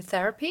to do is go to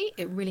therapy.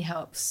 It really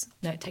helps.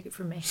 No, take it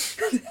from me.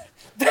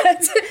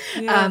 But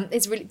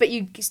it's really, but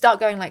you start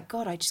going like,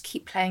 God, I just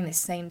keep playing this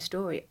same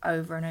story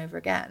over and over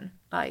again.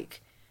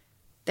 Like,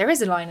 there is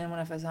a line in one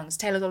of her songs,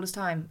 Taylor's Oldest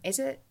Time. Is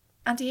it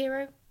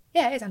Antihero?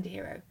 Yeah, it is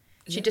Antihero.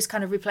 She just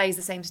kind of replays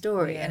the same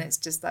story, and it's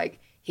just like,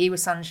 he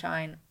was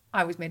sunshine,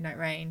 I was midnight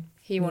rain.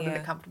 He wanted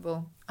it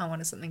comfortable, I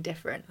wanted something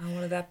different. I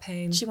wanted that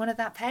pain. She wanted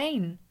that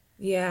pain.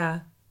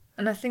 Yeah.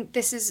 And I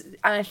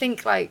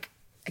think like,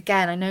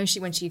 again, I know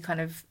when she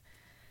kind of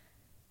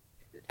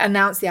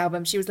announced the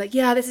album, she was like,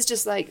 yeah, this is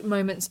just like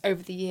moments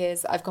over the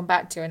years that I've gone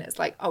back to, and it's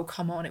like, oh,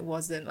 come on, it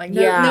wasn't. Like,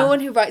 no one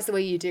who writes the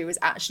way you do is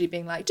actually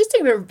being like, just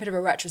doing a bit of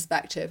a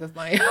retrospective of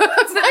my 20s.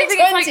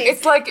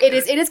 It's like it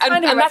is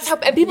kind of, and that's how,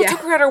 and people took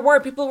her at her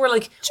word. People were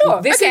like,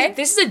 sure, this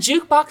is a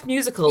jukebox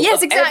musical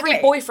of every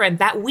boyfriend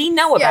that we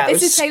know about.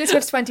 This is Taylor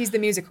Swift's 20s the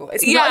musical.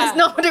 It's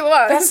not what it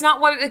was. That's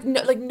not what it,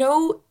 like,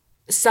 no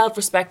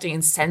self-respecting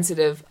and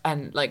sensitive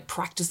and like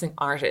practicing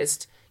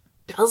artist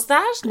does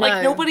that. No.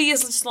 Like, nobody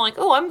is just like,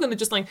 oh, I'm going to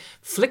just like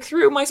flick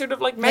through my sort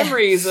of like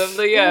memories of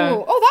the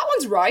Ooh, oh, that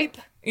one's ripe.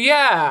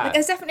 Yeah. Like,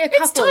 there's definitely a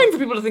couple. It's time for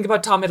people to think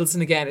about Tom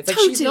Hiddleston again. It's like,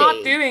 she's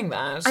not doing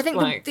that. I think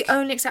like, the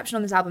only exception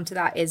on this album to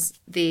that is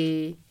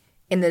in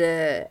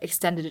the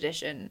extended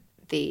edition,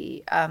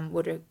 the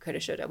Woulda, Coulda,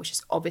 Shoulda, which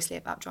is obviously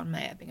about John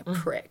Mayer being a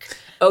prick.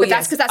 Oh, but yes.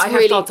 that's because that's I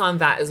really... have thoughts on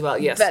that as well,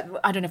 yes. But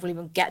I don't know if we'll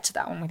even get to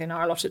that one within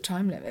our allotted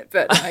time limit,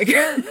 but like...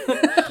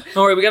 Don't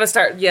worry, we got to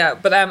start,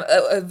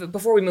 but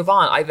before we move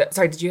on,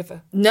 sorry, did you have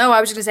a... No,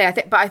 I was just going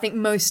to say, I think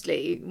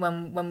mostly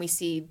when we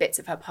see bits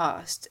of her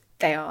past,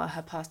 they are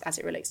her past as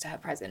it relates to her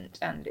present,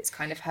 and it's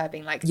kind of her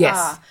being like,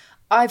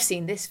 I've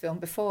seen this film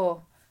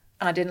before,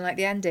 and I didn't like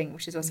the ending,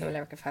 which is also a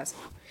lyric of hers.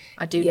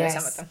 I do know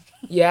some of them.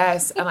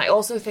 Yes, and I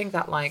also think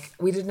that, like,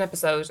 we did an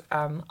episode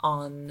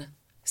on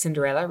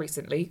Cinderella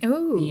recently.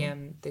 Ooh.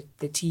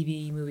 The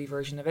TV movie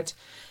version of it.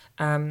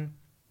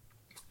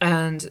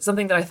 And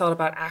something that I thought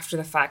about after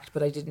the fact,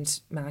 but I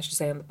didn't manage to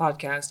say on the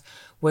podcast,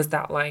 was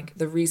that, like,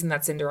 the reason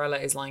that Cinderella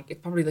is, like,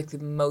 it's probably, like, the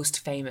most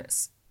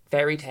famous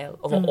fairy tale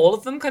of all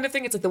of them, kind of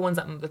thing. It's like the ones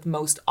that's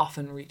most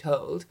often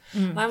retold.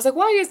 And I was like,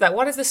 why is that?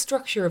 What is the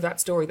structure of that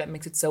story that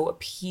makes it so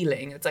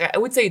appealing? It's like, I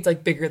would say it's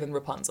like bigger than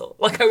Rapunzel.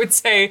 Like, I would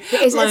say it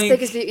is as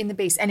big as Beauty and the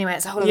Beast. Anyway,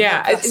 it's a whole other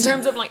podcast. In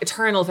terms of like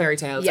eternal fairy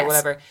tales or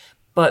whatever.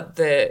 But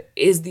the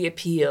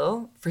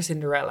appeal for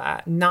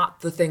Cinderella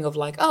not the thing of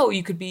like, oh,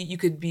 you could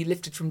be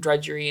lifted from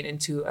drudgery and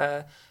into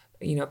a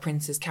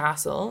prince's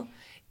castle?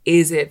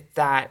 Is it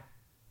that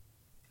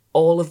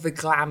all of the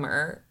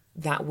glamour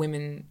that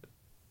women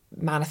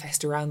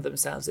manifest around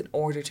themselves in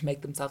order to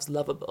make themselves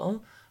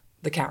lovable,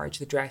 the carriage,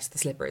 the dress, the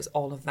slippers,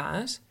 all of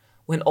that,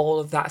 when all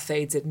of that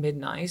fades at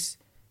midnight,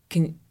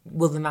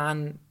 will the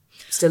man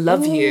still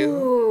love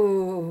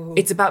you?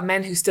 It's about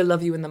men who still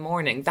love you in the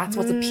morning. That's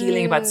what's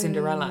appealing about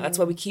Cinderella. That's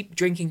why we keep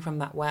drinking from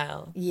that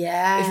well.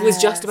 Yeah. If it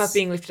was just about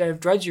being lifted out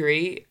of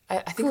drudgery, I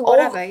think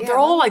they're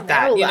all like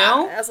that, you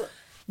know?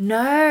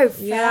 No,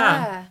 fair.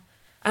 Yeah.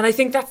 And I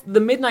think that's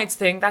the Midnights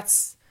thing.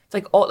 That's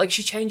like all, like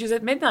she changes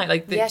at midnight.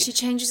 Like she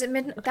changes at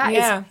midnight.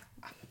 That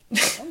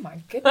is. Oh my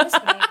goodness me.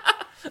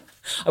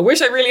 I wish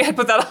I really had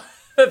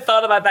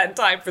thought about that in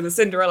time for the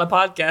Cinderella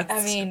podcast.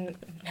 I mean,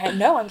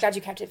 no, I'm glad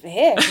you kept it for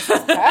here. This is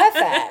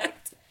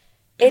perfect.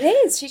 It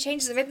is. She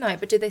changes at midnight,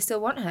 but do they still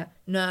want her?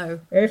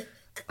 No.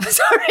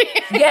 Sorry.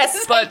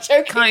 Yes, but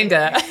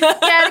kinda.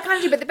 Yeah, they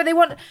kind of do, but they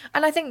want.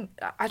 And I think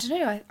I don't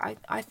know.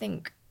 I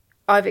think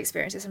I've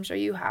experienced this. I'm sure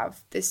you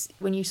have this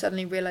when you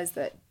suddenly realise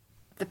that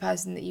the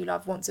person that you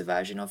love wants a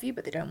version of you,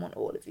 but they don't want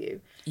all of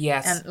you.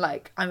 Yes. And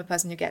like, I'm a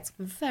person who gets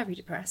very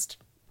depressed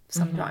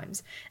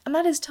sometimes. And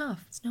that is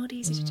tough. It's not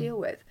easy to deal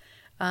with.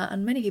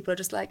 And many people are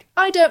just like,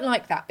 I don't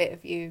like that bit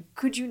of you.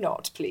 Could you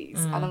not, please?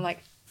 And I'm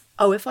like,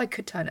 oh, if I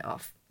could turn it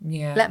off,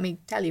 let me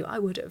tell you, I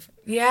would have.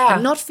 Yeah.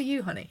 And not for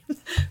you, honey.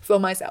 For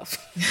myself.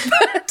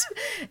 But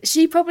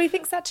she probably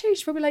thinks that too.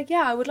 She's probably like,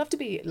 yeah, I would love to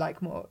be like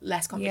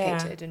less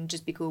complicated and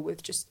just be cool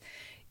with just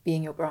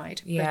being your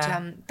bride. Yeah.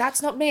 But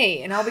that's not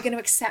me. And are we going to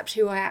accept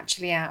who I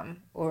actually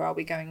am, or are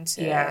we going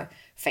to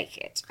fake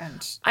it?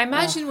 And I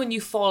imagine when you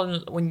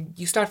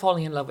start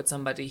falling in love with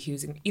somebody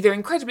who's either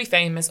incredibly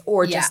famous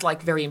or just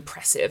like very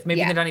impressive.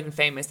 Maybe they're not even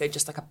famous. They're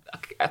just like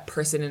a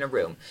person in a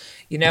room.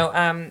 You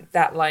know,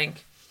 that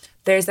like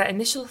there's that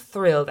initial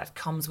thrill that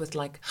comes with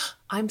like,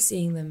 I'm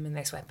seeing them in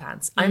their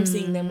sweatpants. I'm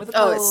seeing them with the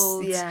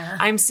clothes.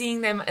 I'm seeing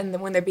them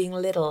when they're being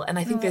little. And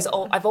I think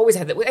I've always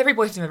had that with every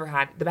boyfriend I've ever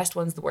had, the best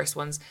ones, the worst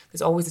ones.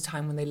 There's always a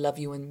time when they love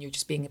you and you're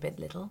just being a bit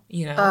little,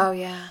 you know? Oh,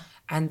 yeah.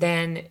 And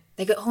then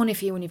they get horny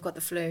for you when you've got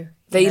the flu.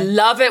 They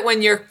love it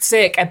when you're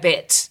sick a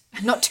bit.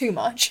 Not too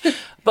much.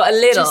 But a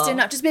little. Just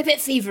enough. Just be a bit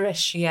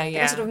feverish. Yeah. Like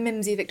a sort of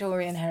mimsy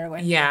Victorian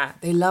heroine. Yeah,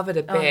 they love it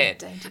a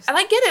bit. And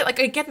I get it. Like,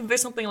 I get that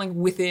there's something like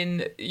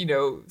within,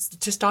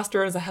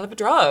 testosterone is a hell of a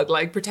drug.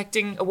 Like,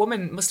 protecting a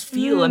woman must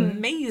feel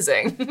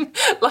amazing.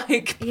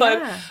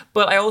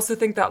 But I also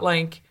think that,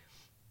 like,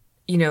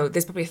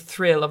 there's probably a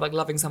thrill of like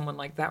loving someone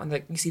like that when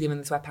like you see them in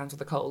the sweatpants with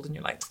the cold and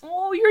you're like,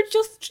 oh, you're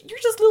just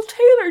little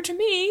Taylor to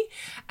me.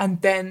 And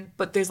then,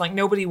 but there's like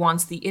nobody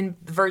wants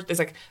there's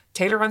like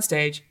Taylor on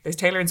stage, there's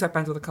Taylor in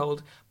sweatpants with a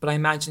cold, but I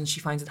imagine she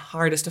finds it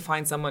hardest to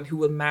find someone who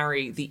will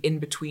marry the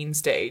in-between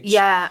stage.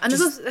 Yeah, and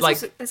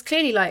there's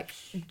clearly like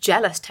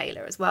jealous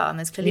Taylor as well, and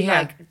there's clearly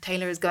like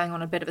Taylor is going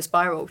on a bit of a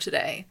spiral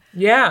today.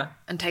 Yeah.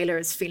 And Taylor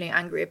is feeling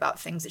angry about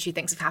things that she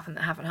thinks have happened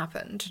that haven't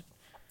happened.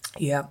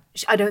 Yeah.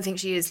 I don't think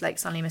she is like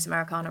suddenly Miss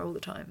Americana all the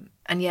time.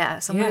 And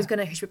someone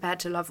who's prepared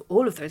to love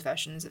all of those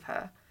versions of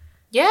her.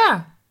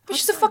 Yeah.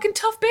 she's a fucking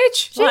tough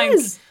bitch. She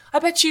is. I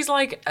bet she's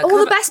like...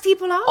 All the best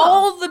people are.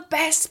 All the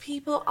best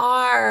people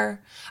are.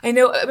 I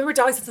know. I remember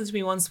Dolly said something to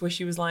me once where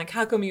she was like,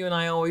 how come you and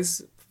I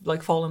always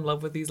like fall in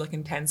love with these like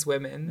intense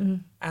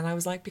women? And I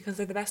was like, because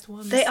they're the best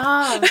ones. They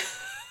are.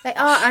 They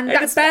are. And they're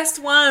that's the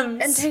best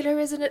ones. And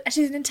Taylor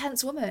she's an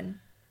intense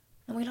woman.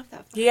 And we love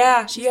that.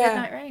 Yeah. She's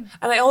Midnight Rain.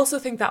 And I also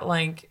think that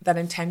like that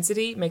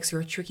intensity makes her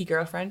a tricky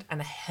girlfriend and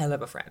a hell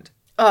of a friend.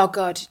 Oh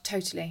God,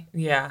 totally.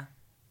 Yeah.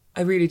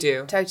 I really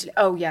do. Totally.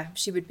 Oh yeah.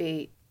 She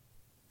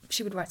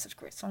would write such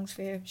great songs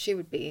for you. She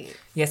would be...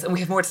 Yes, and we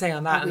have more to say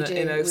on that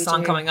in a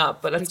song coming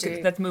up. But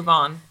let's move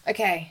on.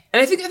 Okay. And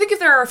I think if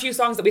there are a few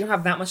songs that we don't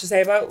have that much to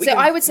say about...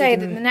 I would say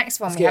that the next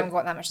one we haven't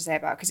got that much to say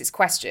about because it's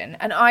Question.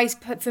 And I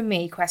put for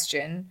me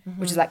Question,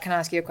 which is like, can I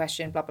ask you a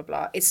question, blah, blah,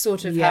 blah. It's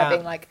sort of her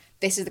being like,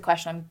 this is the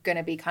question I'm going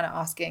to be kind of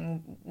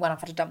asking when I've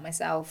had to dump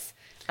myself.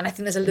 And I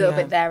think there's a little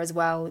bit there as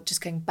well, just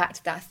going back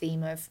to that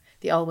theme of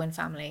the Olwen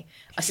family.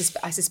 I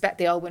suspect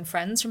the Olwen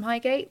friends from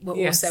Highgate were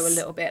also a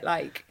little bit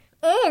like...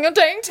 you're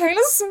dating Taylor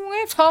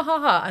Swift, ha ha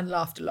ha, and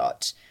laughed a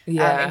lot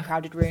in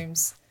crowded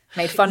rooms,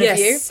 made fun of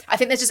you. I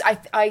think there's just,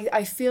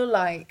 I feel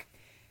like,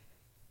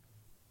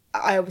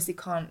 I obviously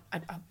can't,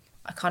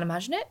 I can't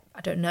imagine it.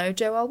 I don't know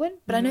Joe Alwyn,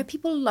 but I know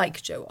people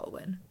like Joe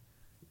Alwyn.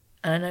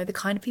 And I know the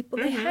kind of people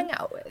they hang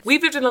out with.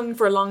 We've lived in London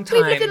for a long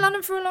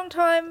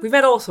time. We've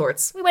met all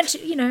sorts. We went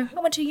to,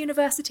 I went to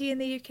university in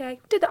the UK.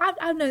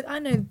 I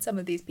know some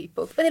of these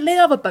people, but they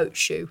love a boat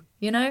shoe,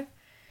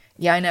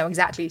 Yeah, I know,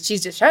 exactly.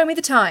 She's just showing me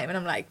the time. And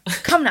I'm like,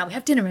 come now, we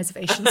have dinner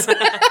reservations.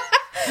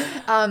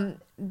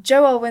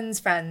 Joe Alwyn's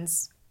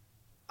friends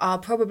are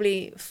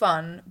probably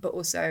fun, but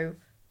also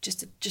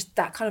just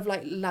that kind of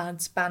like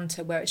lads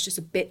banter where it's just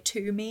a bit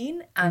too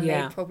mean. And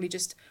they probably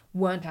just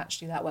weren't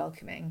actually that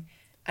welcoming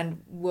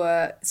and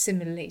were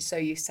similarly so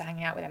used to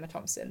hanging out with Emma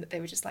Thompson that they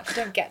were just like, I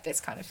don't get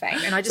this kind of thing.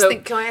 And I just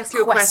think... Can I ask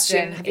you a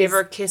question? Have you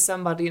ever kissed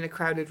somebody in a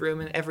crowded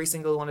room and every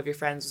single one of your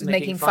friends was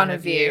making fun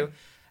of you?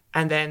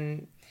 And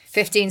then...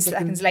 15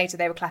 seconds later,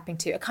 they were clapping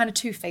too. A kind of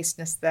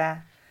two-facedness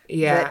there.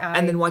 Yeah.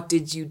 And then what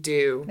did you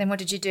do?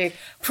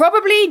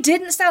 Probably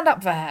didn't stand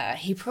up for her.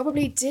 He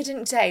probably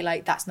didn't say,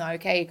 like, that's not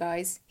okay,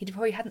 guys. He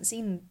probably hadn't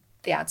seen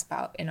the ads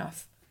about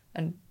enough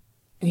and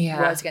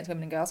words against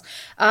women and girls.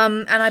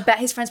 And I bet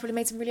his friends probably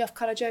made some really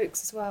off-colour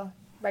jokes as well,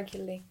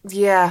 regularly.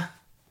 Yeah.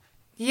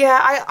 Yeah,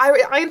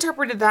 I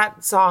interpreted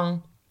that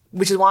song,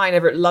 which is why I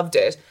never loved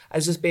it,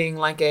 as just being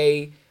like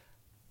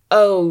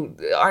oh,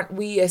 aren't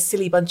we a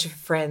silly bunch of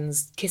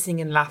friends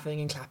kissing and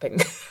laughing and clapping?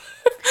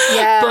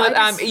 Yeah.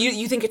 But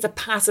you think it's a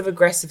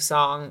passive-aggressive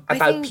song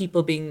about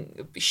people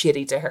being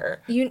shitty to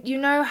her. You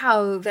know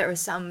how there are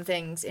some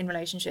things in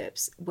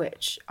relationships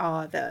which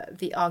are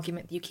the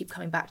argument that you keep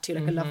coming back to,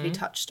 like a lovely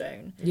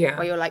touchstone. Yeah.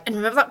 Where you're like, and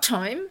remember that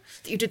time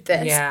that you did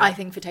this? Yeah. I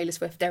think for Taylor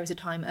Swift, there was a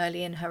time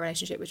early in her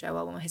relationship with Joe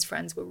Alwyn where his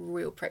friends were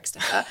real pricks to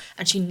her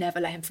and she never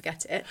let him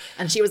forget it.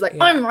 And she was like,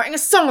 I'm writing a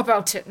song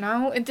about it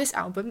now in this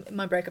album, in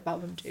my breakup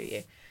album to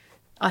you.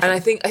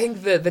 I think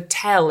the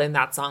tell in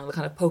that song, the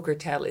kind of poker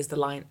tell, is the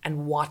line,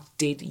 and what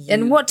did you do?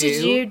 And what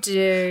did you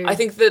do? I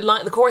think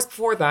the chorus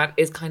before that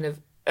is kind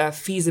of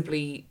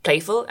feasibly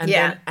playful,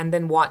 and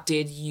then what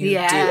did you do?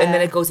 And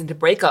then it goes into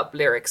breakup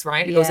lyrics,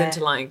 right? It goes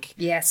into like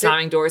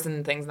slamming doors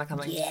and things and that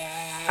kind of thing.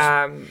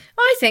 Yeah.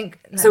 I think...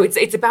 No. So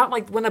it's about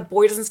like when a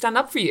boy doesn't stand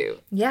up for you.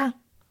 Yeah.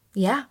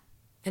 Yeah.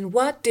 And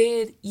what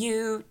did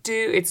you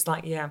do? It's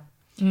like,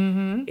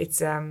 Mm-hmm.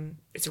 It's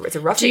a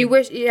rough. Do you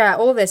wish? Yeah,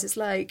 all this. It's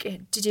like,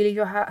 did you leave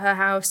her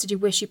house? Did you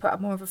wish you put up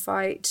more of a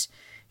fight?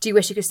 Do you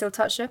wish you could still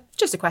touch her?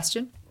 Just a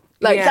question.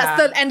 Like that's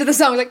the end of the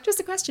song. Like just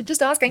a question,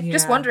 just asking,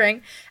 just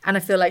wondering. And I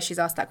feel like she's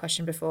asked that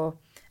question before,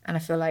 and I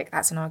feel like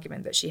that's an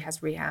argument that she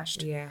has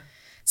rehashed. Yeah.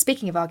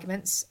 Speaking of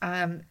arguments,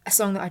 a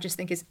song that I just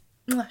think is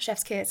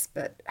chef's kiss,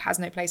 but has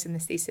no place in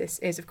this thesis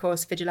is of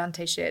course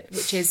Vigilante Shit,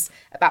 which is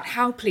about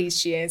how pleased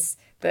she is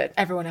that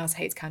everyone else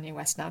hates Kanye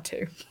West now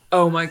too.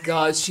 Oh my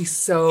God, she's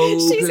so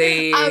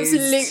pleased.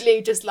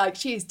 Absolutely, just like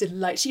she's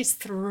delighted. She's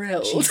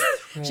thrilled.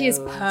 She is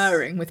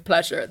purring with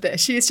pleasure at this.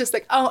 She's just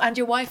like, oh, and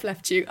your wife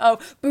left you. Oh,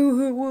 boo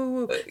hoo woo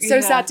woo. So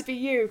sad to be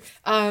you.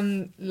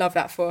 Love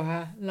that for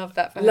her. Love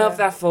that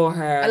for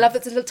her. I love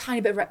that a little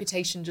tiny bit of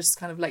Reputation just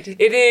kind of like it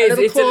is. A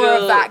little core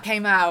of that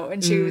came out,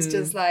 and she was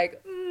just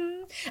like.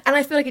 And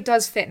I feel like it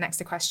does fit next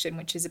to Question,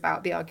 which is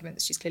about the argument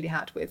that she's clearly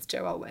had with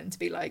Joe Alwyn, to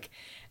be like,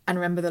 and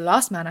remember the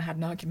last man I had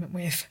an argument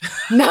with.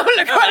 Now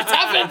look what's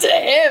happened to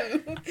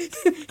him.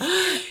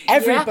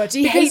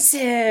 Everybody hates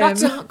him. Not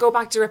to go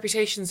back to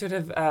Reputation sort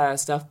of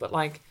stuff, but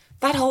like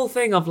that whole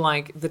thing of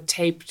like the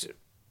taped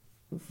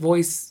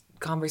voice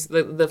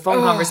the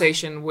phone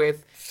conversation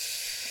with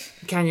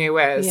Kanye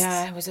West.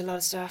 Yeah, it was a lot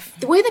of stuff.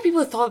 The way that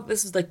people thought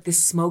this was like this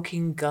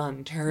smoking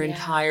gun to her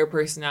entire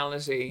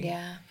personality.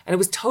 Yeah. And it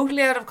was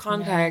totally out of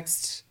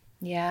context.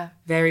 Yeah.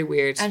 Very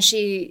weird. And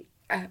she,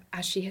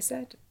 as she has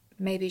said,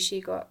 maybe she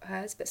got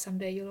hers, but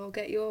someday you'll all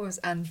get yours.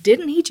 And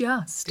didn't he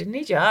just? I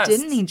mean,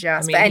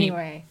 but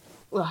anyway.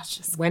 Well,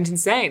 just went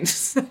insane.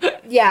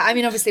 Yeah, I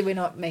mean, obviously we're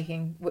not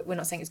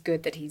saying it's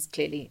good that he's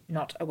clearly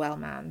not a well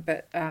man,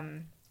 but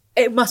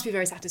it must be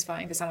very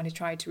satisfying for someone who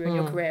tried to ruin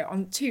your career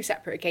on 2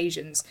 separate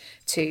occasions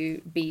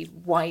to be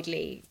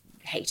widely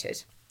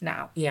hated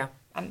now. Yeah.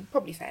 And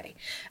probably fairly.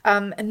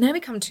 And then we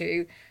come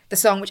to the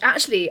song, which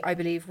actually I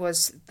believe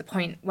was the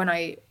point when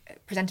I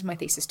presented my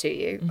thesis to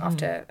you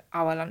after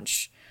our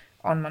lunch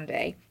on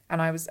Monday.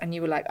 And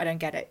you were like, I don't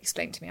get it.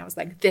 Explain it to me. I was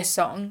like, this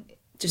song,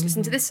 just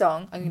listen to this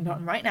song. I'm going to put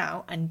it on right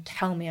now and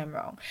tell me I'm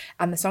wrong.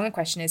 And the song in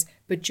question is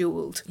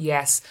Bejeweled.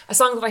 Yes. A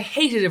song that I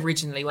hated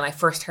originally when I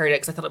first heard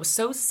it because I thought it was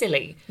so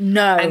silly.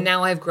 No. And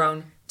now I've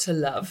grown to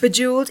love.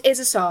 Bejeweled is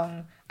a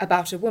song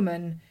about a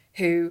woman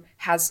who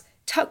has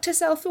tucked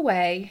herself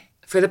away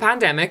For the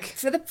pandemic.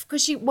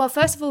 because she, well,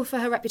 first of all, for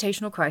her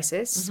reputational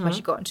crisis, when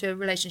she got into a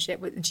relationship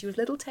with, and she was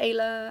little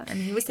Taylor,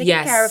 and he was taking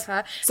care of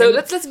her. So and,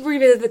 let's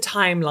revisit the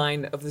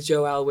timeline of the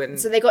Joe Alwyn.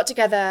 so they got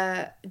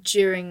together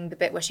during the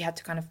bit where she had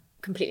to kind of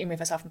completely remove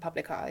herself from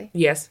public eye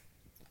Yes.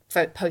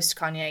 for post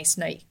Kanye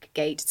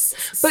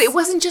Snakegate. But it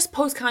wasn't just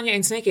post Kanye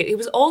and Snakegate. It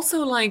was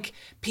also like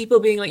people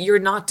being like, "You're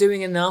not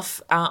doing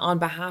enough on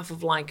behalf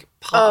of like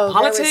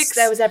politics."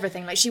 There was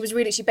everything. Like she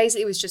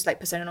basically was just like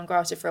persona non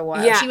grata for a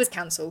while. Yeah. She was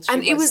cancelled.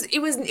 And it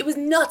was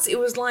nuts. It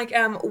was like,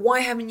 why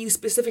haven't you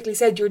specifically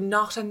said you're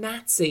not a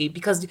Nazi?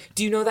 Because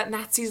do you know that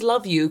Nazis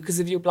love you because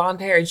of your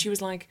blonde hair? And she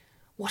was like,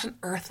 what on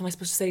earth am I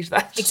supposed to say to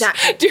that?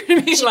 Exactly. Do you know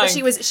what I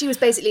mean? She was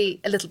basically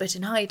a little bit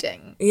in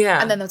hiding. Yeah.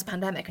 And then there was a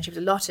pandemic, and she was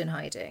a lot in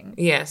hiding.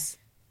 Yes.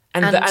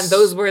 And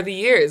those were the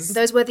years.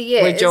 Those were the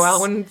years where Joe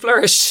Alwyn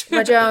flourished.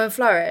 where Joe Alwyn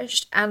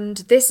flourished. And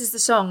this is the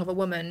song of a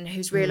woman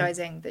who's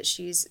realising that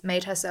she's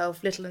made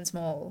herself little and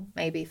small,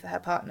 maybe, for her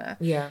partner.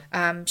 Yeah.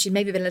 She'd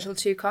maybe been a little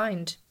too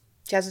kind.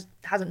 She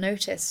hasn't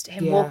noticed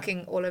him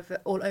walking all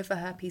over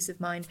her peace of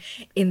mind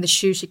in the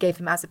shoe she gave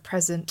him as a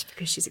present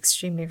because she's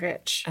extremely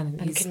rich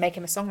and can make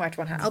him a songwriter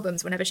on her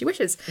albums whenever she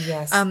wishes.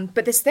 Yes.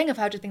 But this thing of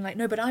her just being like,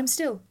 no, but I'm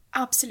still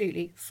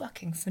absolutely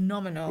fucking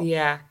phenomenal.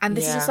 Yeah. And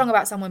this is a song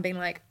about someone being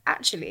like,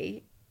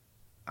 actually,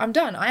 I'm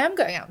done. I am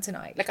going out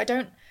tonight. Like I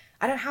don't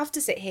have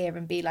to sit here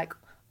and be like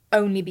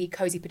only be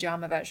cozy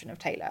pajama version of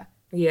Taylor.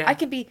 Yeah. I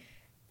can be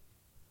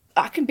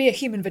a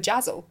human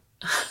vajazzle.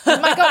 Oh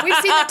my god, we've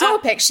seen the tour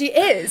pic.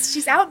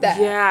 She's out there.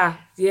 Yeah.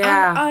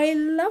 And I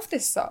love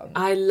this song.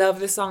 I love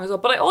this song as well.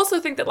 But I also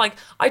think that, like,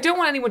 I don't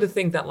want anyone to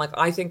think that, like,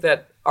 I think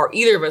that, or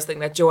either of us think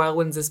that Joe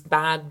Alwyn's this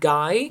bad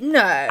guy. No.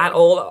 At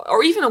all.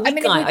 Or even a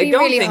weak guy. It would be I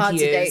don't really think hard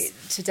he is.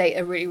 to date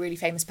a really, really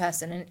famous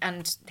person,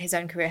 and his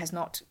own career has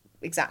not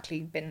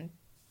exactly been.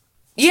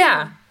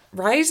 Yeah.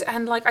 Right?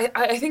 And, like,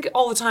 I think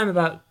all the time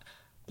about,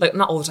 like,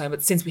 not all the time,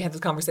 but since we had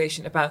this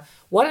conversation about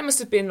what it must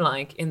have been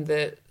like in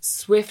the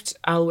Swift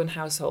Alwyn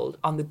household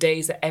on the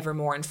days that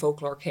Evermore and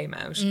Folklore came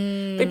out.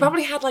 They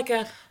probably had like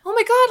oh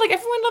my god, like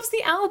everyone loves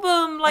the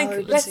album,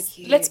 like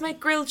let's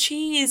make grilled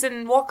cheese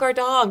and walk our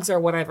dogs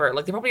or whatever.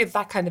 Like they probably had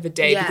that kind of a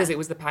day because it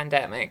was the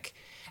pandemic,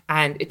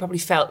 and it probably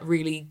felt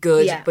really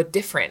good but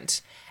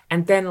different.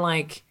 And then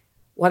like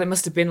what it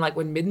must have been like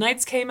when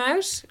Midnights came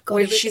out,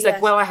 where she's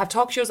like, well, I have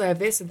talk shows, I have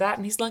this and that.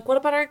 And he's like, what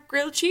about our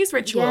grilled cheese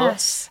ritual?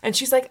 Yes. And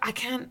she's like,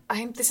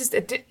 this is,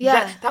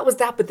 that was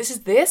that, but this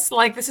is this?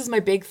 Like, this is my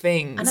big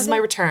thing. This is my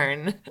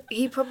return.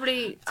 He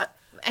probably,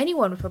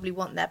 anyone would probably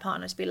want their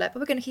partner to be like,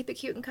 but we're going to keep it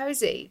cute and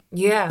cozy.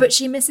 Yeah. But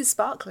she misses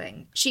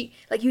sparkling.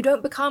 You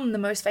don't become the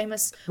most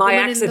famous by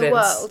woman accident. in the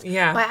world.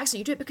 Yeah. By accident.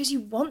 You do it because you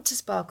want to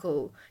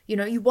sparkle. You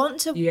know, you want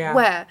to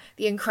wear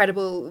the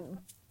incredible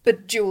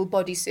bejeweled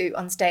bodysuit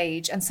on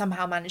stage and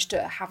somehow manage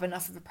to have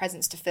enough of a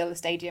presence to fill a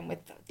stadium with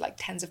like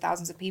tens of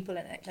thousands of people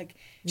in it. Like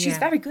she's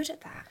very good at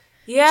that.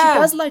 Yeah. She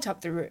does light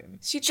up the room.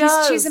 She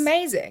does. She's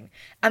amazing.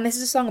 And this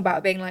is a song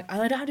about being like, I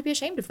don't have to be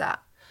ashamed of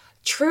that.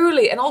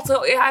 Truly. And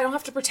also, I don't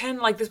have to pretend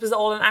like this was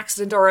all an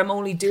accident or I'm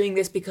only doing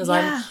this because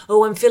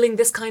I'm filling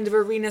this kind of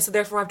arena, so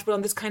therefore I have to put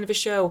on this kind of a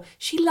show.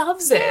 She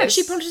loves it. Yeah,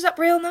 she polishes up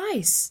real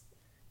nice.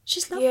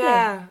 She's lovely.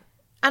 Yeah.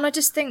 And I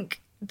just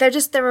think there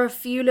are a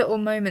few little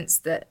moments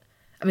that,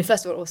 I mean,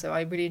 first of all, also,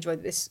 I really enjoyed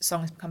that this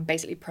song has become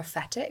basically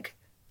prophetic.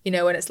 You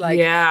know, when it's like,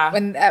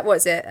 when, what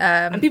is it?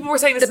 And people were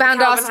saying this the band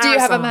Calvin asks, do you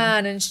have Harris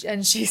a man?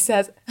 And she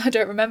says, I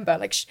don't remember.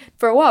 Like,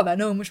 for a while there,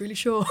 no one was really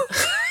sure.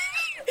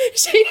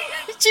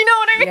 Do you know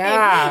what I mean?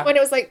 Yeah. When it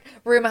was like,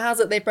 rumour has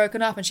it they've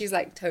broken up, and she's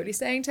like, totally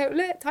staying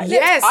tight-lipped.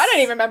 Yes. I don't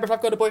even remember if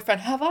I've got a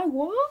boyfriend. Have I?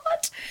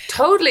 What?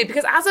 Totally,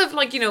 because as of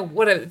like, you know,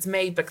 what it's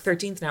May like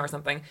 13th now or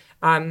something.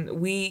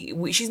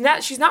 She's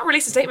not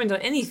released a statement on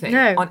anything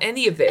on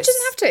any of this. She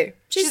doesn't have to.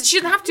 She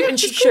doesn't have to, and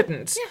she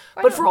shouldn't. Yeah,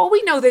 but for all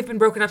we know, they've been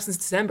broken up since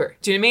December.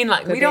 Do you know what I mean?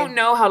 Like we don't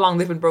know how long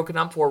they've been broken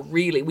up for.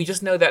 Really, we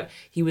just know that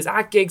he was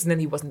at gigs and then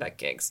he wasn't at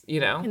gigs.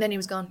 You know, and then he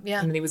was gone. Yeah,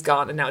 and then he was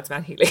gone, and now it's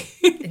Matt Healy.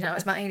 Now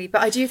it's Matt Healy.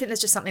 But I do think there's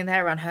just something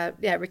there around her,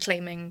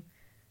 reclaiming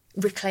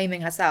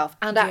herself.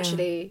 And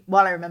actually,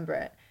 while I remember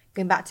it,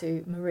 going back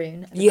to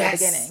Maroon at the very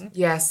beginning,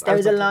 there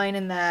was a line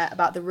in there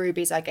about the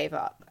rubies I gave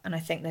up, and I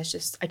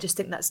just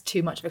think that's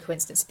too much of a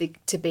coincidence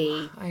to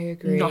be I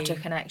agree. Not a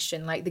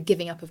connection. Like the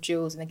giving up of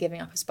jewels and the giving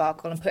up of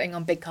sparkle and putting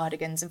on big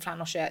cardigans and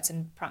flannel shirts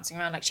and prancing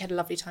around. Like she had a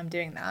lovely time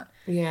doing that.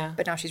 Yeah.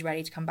 But now she's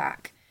ready to come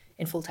back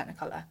in full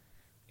Technicolor.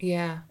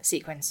 Yeah.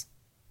 Sequins.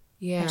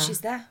 Yeah. And she's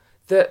there.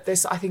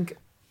 I think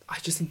I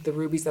just think The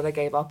Rubies That I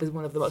Gave Up is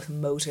one of the most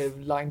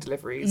emotive line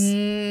deliveries.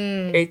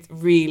 It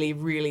really,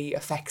 really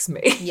affects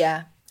me.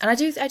 Yeah. And I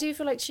do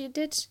feel like she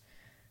did.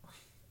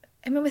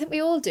 I mean, I think we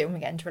all do when we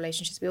get into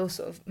relationships. We all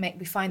sort of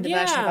we find the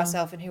version of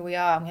ourselves and who we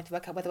are, and we have to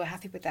work out whether we're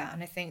happy with that.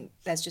 And I think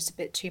there's just a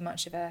bit too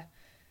much of a,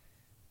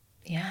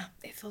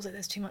 it feels like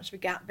there's too much of a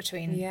gap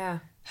between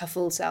her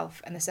full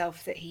self and the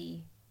self that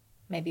he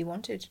maybe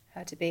wanted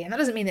her to be. And that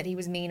doesn't mean that he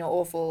was mean or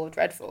awful or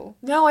dreadful.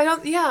 No, I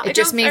don't. Yeah, it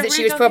just means that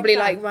she was probably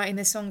like writing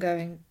this song,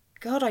 going,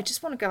 "God, I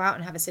just want to go out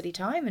and have a silly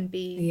time and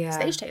be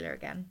Stage Taylor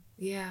again."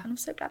 Yeah, and I'm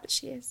so glad that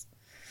she is.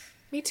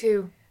 Me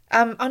too.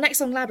 Our next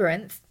song,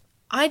 Labyrinth.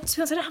 To be honest,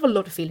 I don't have a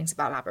lot of feelings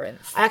about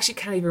Labyrinth. I actually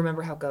can't even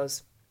remember how it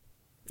goes.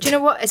 Do you know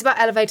what? It's about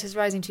elevators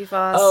rising too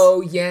fast.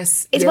 Oh,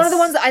 yes. It's one of the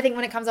ones that I think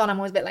when it comes on, I'm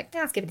always a bit like,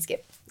 skip it,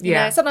 skip. You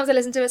know, sometimes I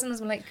listen to it, sometimes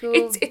I'm like, cool.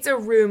 It's a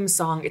room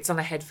song. It's not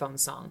a headphone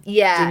song.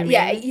 Yeah,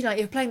 you know,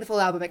 you're playing the full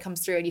album, it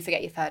comes through and you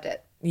forget you've heard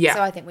it. Yeah.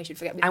 So I think we should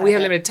forget we've heard it. And we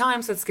have limited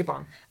time, so let's skip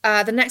on.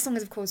 The next song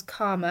is, of course,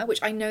 Karma,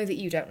 which I know that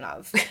you don't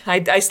love.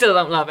 I still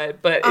don't love it,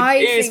 but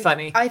it is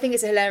funny. I think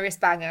it's a hilarious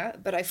banger,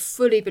 but I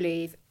fully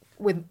believe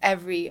with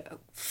every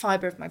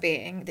fibre of my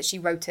being that she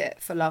wrote it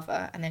for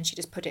Lover and then she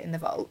just put it in the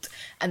vault.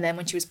 And then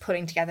when she was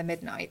putting together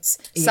Midnights,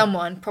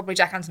 someone, probably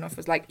Jack Antonoff,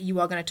 was like, you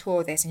are going to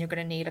tour this and you're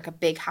going to need like a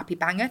big happy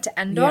banger to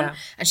end on.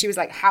 And she was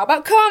like, how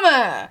about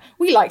Karma?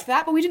 We liked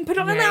that, but we didn't put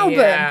it on an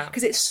album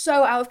because it's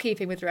so out of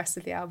keeping with the rest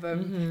of the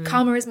album.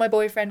 Karma is my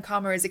boyfriend,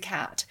 Karma is a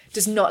cat,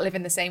 does not live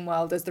in the same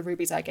world as The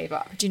Rubies I Gave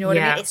Up. Do you know what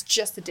I mean? It's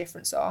just a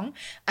different song.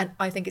 And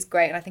I think it's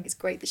great. And I think it's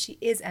great that she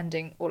is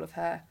ending all of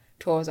her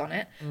tours on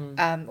it,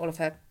 all of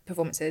her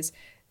performances,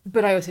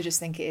 but I also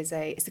just think it's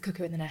the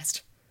cuckoo in the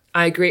nest.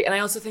 I agree, and I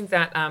also think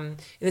that in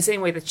the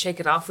same way that Shake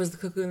It Off was the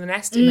cuckoo in the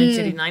nest in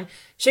 1989,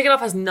 Shake It Off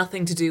has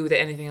nothing to do with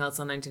anything else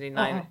on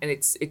 1989, and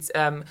it's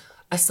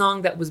a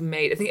song that was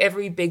made. I think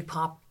every big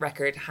pop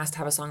record has to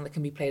have a song that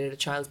can be played at a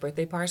child's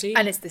birthday party,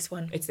 and it's this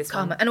one. It's this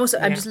Karma. one, and also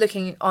I'm just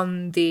looking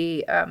on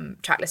the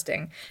track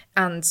listing,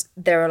 and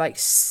there are like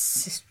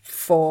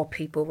 4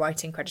 people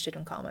writing credited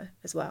on Karma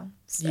as well.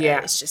 So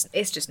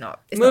it's just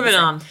not. Moving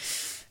on.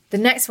 The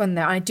next one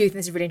there, and I do think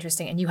this is really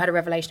interesting, and you had a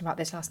revelation about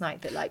this last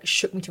night that like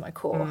shook me to my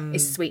core,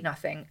 is Sweet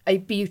Nothing. A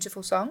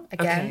beautiful song,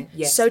 again. Okay,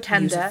 yes, so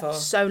tender, beautiful.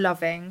 So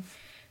loving,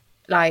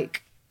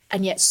 like,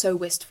 and yet so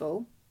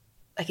wistful.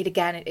 Like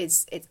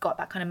it's got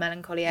that kind of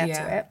melancholy air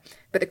to it.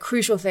 But the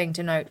crucial thing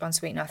to note on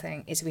Sweet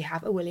Nothing is we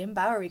have a William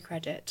Bowery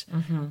credit,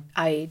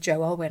 i.e.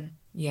 Joe Alwyn.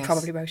 Yes.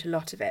 Probably wrote a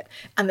lot of it.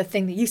 And the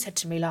thing that you said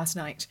to me last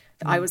night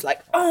that I was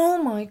like,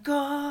 oh my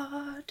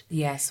God.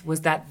 Yes,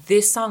 was that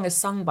this song is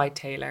sung by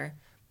Taylor,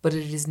 but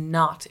it is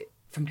not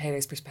from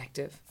Taylor's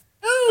perspective.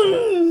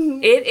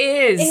 It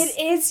is. It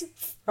is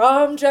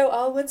from Joe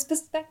Alwyn's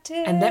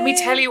perspective. And let me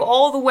tell you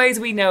all the ways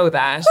we know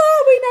that.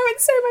 Oh, we know in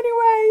so many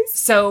ways.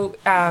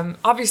 So,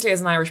 obviously,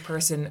 as an Irish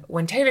person,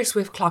 when Taylor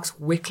Swift clocks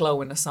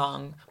Wicklow in a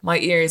song, my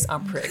ears are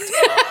pricked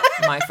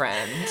up, my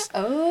friend.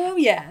 Oh,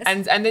 yes.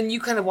 And then you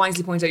kind of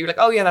wisely point out, you're like,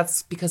 oh, yeah,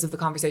 that's because of the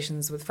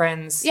conversations with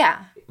friends.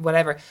 Yeah.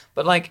 Whatever.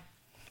 But, like,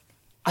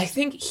 I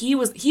think he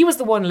was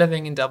the one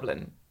living in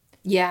Dublin.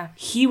 Yeah.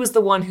 He's the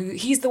one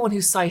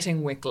who's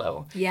citing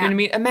Wicklow. Yeah. You know what I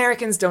mean?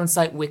 Americans don't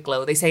cite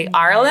Wicklow. They say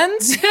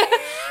Ireland,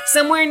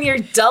 somewhere near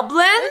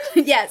Dublin.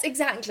 Yes,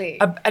 exactly.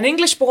 An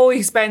English boy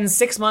who spends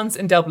 6 months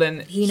in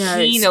Dublin, he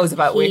knows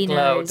about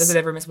Wicklow. Does it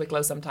ever miss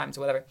Wicklow sometimes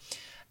or whatever?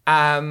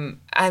 And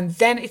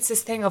then it's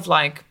this thing of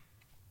like,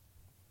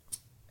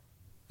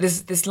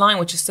 this line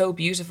which is so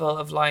beautiful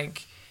of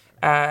like,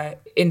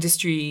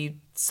 industry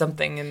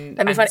something and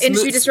let me find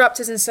industry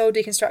disruptors and soul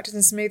deconstructors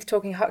and smooth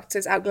talking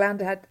hucksters out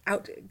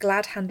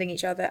glad handing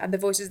each other and the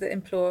voices that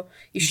implore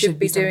you should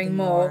be doing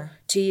more.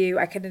 To you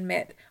I can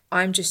admit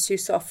I'm just too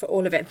soft for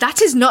all of it.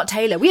 That is not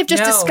Taylor. We have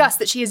just discussed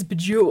that she is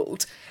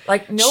bejeweled.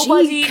 Like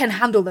nobody she can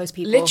handle those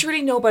people.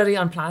 Literally nobody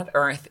on planet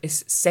Earth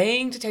is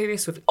saying to Taylor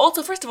Swift.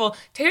 Also, first of all,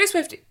 Taylor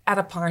Swift at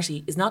a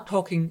party is not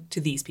talking to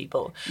these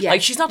people. Yeah.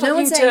 Like she's not talking to. No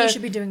one's saying you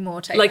should be doing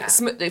more, Taylor. Like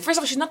first of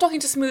all, she's not talking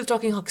to smooth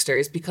talking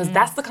hucksters because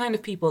that's the kind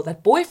of people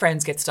that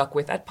boyfriends get stuck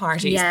with at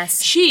parties.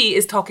 Yes. She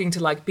is talking to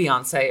like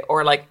Beyonce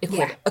or like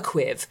a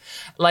Quiv.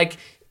 Like.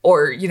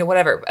 Or, you know,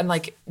 whatever. And,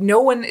 like, no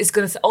one is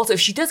going to... Also,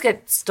 if she does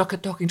get stuck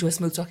at talking to a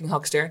smooth-talking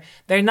huckster,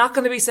 they're not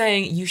going to be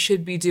saying, you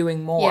should be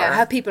doing more. Yeah,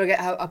 her people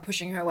are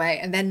pushing her away,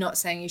 and they're not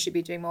saying you should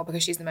be doing more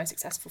because she's the most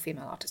successful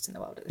female artist in the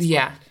world at this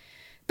point.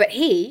 But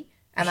he,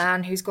 a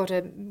man who's got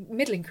a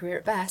middling career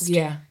at best,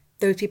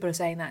 those people are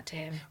saying that to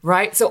him.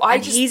 Right, so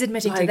he's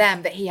admitting to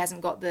them that he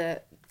hasn't got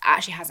the...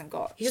 Actually hasn't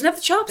got. He doesn't have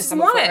the chops. He doesn't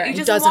want it.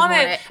 He doesn't want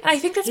it. And I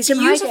think that's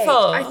beautiful.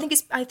 I think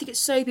it's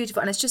so beautiful.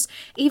 And it's just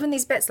even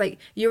these bits like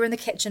you're in the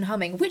kitchen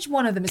humming. Which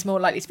one of them is more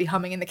likely to be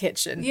humming in the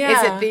kitchen? Yeah.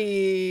 Is it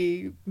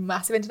the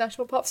massive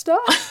international pop star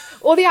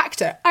or the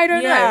actor? I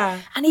don't know.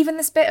 And even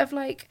this bit of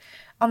like,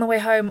 on the way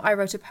home, I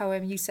wrote a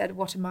poem. You said,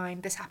 what am I?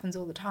 This happens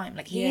all the time.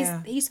 Like he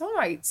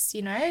songwrites,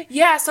 you know?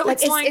 Yeah, so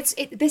it's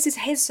this is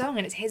his song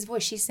and it's his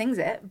voice. She sings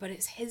it, but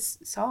it's his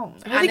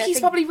song. I think he's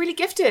probably really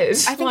gifted.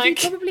 I think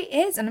he probably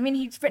is. And I mean,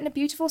 he's written a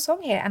beautiful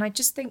song here. And I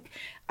also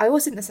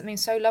think there's something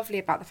so lovely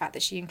about the fact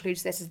that she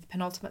includes this as the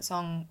penultimate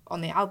song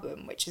on the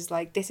album, which is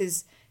like, this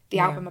is the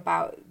album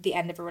about the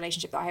end of a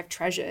relationship that I have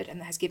treasured and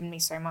that has given me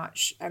so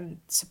much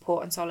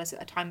support and solace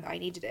at a time that I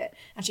needed it.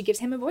 And she gives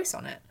him a voice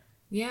on it.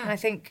 Yeah. And I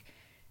think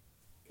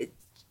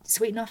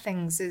Sweet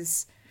Nothings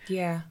is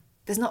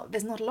there's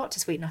not a lot to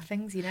Sweet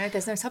Nothings, you know,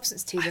 there's no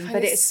substance to them,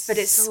 but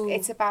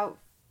it's about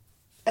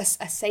a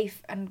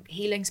safe and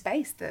healing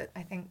space that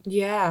I think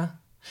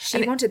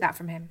she wanted that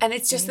from him. And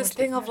it's just this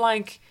thing of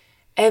like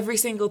every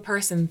single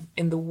person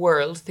in the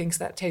world thinks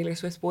that Taylor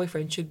Swift's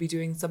boyfriend should be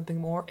doing something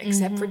more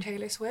except for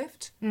Taylor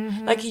Swift.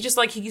 Like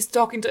he's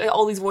talking to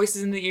all these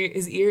voices in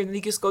his ear and then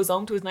he just goes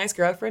home to his nice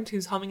girlfriend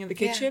who's humming in the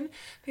kitchen.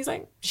 He's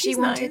like, she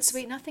wanted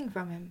Sweet Nothing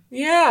from him.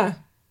 Yeah.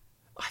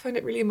 I find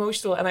it really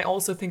emotional, and I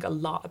also think a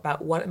lot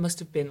about what it must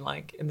have been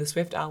like in the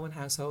Swift Alwyn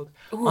household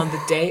on the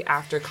day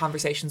after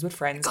Conversations with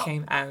Friends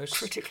came out.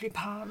 Critically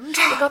panned.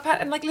 It got bad,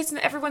 and like, listen,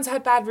 everyone's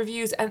had bad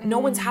reviews, and no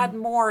one's had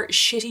more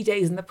shitty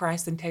days in the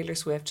press than Taylor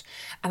Swift.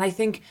 And I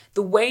think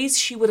the ways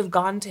she would have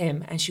gone to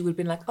him, and she would have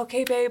been like,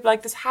 "Okay, babe,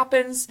 like this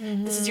happens.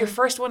 This is your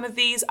first one of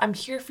these. I'm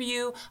here for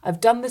you.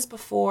 I've done this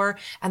before."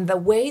 And the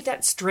way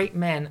that straight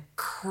men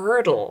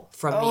curdle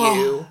from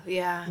you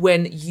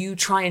when you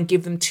try and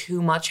give them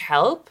too much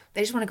help. They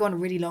just want to go on a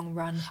really long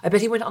run. I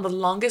bet he went on the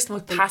longest,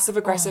 most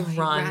passive-aggressive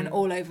run. He ran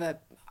all over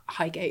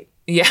Highgate.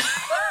 Yeah.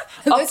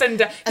 Up and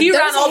down. He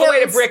ran all the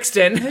way to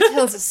Brixton. Those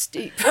hills are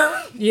steep.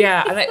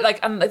 Yeah.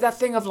 And that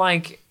thing of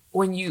like,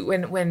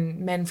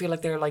 when men feel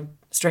like they're like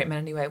straight men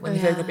anyway, when they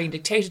feel like they're being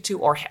dictated to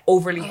or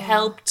overly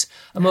helped,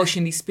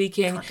 emotionally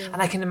speaking.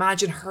 And I can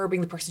imagine her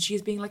being the person she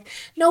is being like,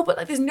 no, but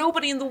like there's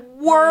nobody in the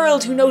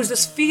world who knows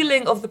this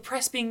feeling of the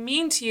press being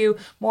mean to you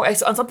more on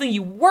something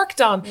you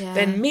worked on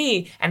than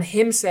me. And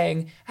him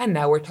saying, and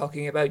now we're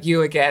talking about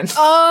you again.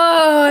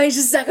 Oh, I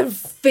can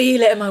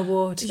feel it in my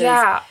waters.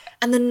 Yeah.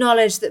 And the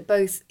knowledge that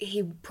both,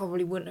 he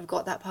probably wouldn't have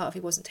got that part if he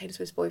wasn't Taylor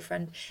Swift's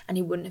boyfriend, and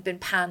he wouldn't have been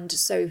panned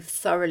so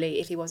thoroughly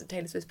if he wasn't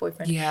Taylor Swift's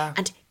boyfriend. Yeah.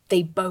 And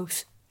they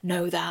both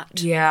know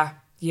that. Yeah.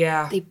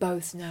 Yeah. They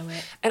both know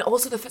it. And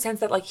also the sense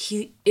that like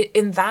he,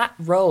 in that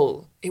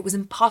role, it was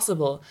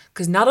impossible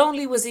because not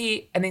only was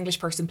he an English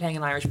person playing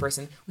an Irish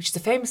person, which is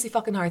a famously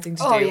fucking hard thing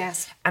to do. Oh,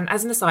 yes. And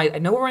as an aside, I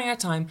know we're running out of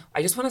time.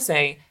 I just want to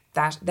say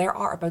that there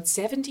are about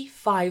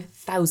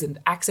 75,000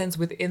 accents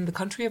within the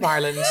country of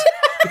Ireland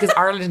because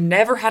Ireland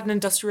never had an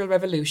industrial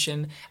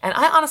revolution. And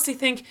I honestly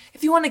think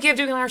if you want to give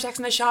doing an Irish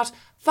accent a shot,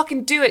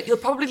 fucking do it. You'll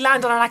probably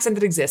land on an accent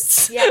that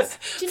exists. Yes.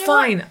 Do you know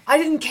Fine. What? I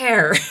didn't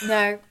care.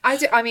 No, I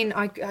do. I mean,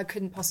 I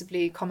couldn't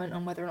possibly comment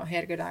on whether or not he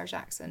had a good Irish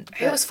accent.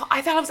 It was.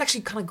 I thought it was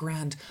actually kind of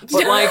grand.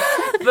 But like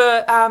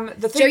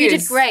the thing Joe, you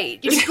is, did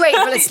great. You did great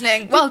for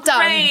listening. Well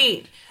done.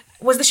 Great.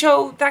 Was the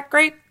show that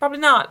great? Probably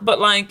not. But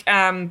like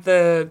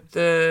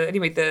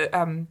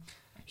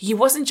he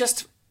wasn't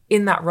just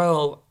in that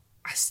role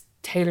as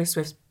Taylor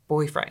Swift's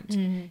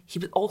boyfriend. He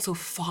was also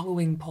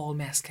following Paul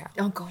Mescal.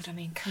 Oh God, I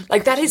mean,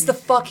 like that is the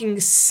fucking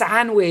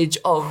sandwich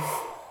of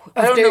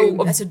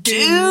That's a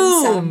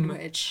doom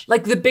sandwich.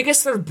 Like the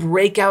biggest sort of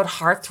breakout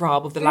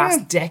heartthrob of the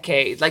last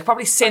decade. Like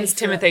probably since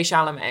Timothée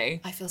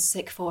Chalamet. I feel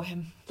sick for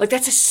him. Like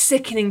that's a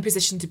sickening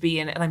position to be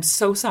in, and I'm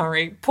so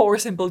sorry. Poor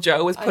Simple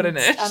Joe was put in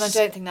it. And I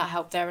don't think that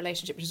helped their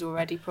relationship, which is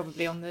already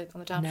probably on the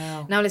down.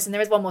 No. Now listen,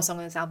 there is one more song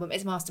on this album.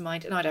 It's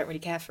Mastermind, and I don't really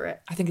care for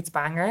it. I think it's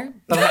banger,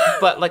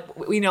 but like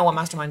we know what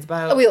Mastermind's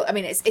about. I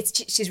mean,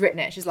 it's she's written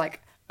it. She's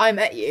like, I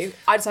met you.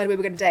 I decided we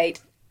were going to date.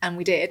 And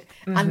we did.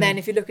 And then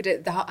if you look at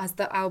it as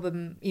the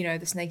album, you know,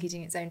 The Snake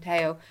Eating Its Own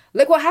Tail,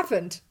 look what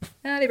happened.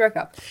 They broke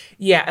up.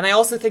 Yeah, and I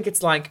also think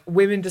it's like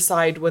women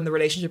decide when the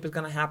relationship is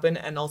going to happen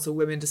and also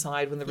women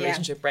decide when the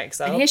relationship breaks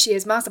up. And here she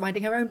is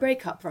masterminding her own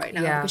breakup right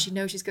now because she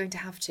knows she's going to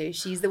have to.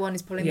 She's the one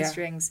who's pulling the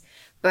strings.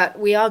 But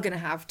we are going to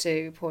have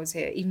to pause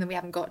here, even though we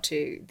haven't got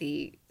to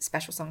the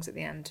special songs at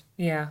the end.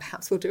 Yeah.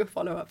 Perhaps we'll do a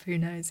follow-up, who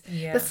knows.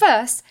 Yeah. But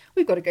first,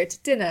 we've got to go to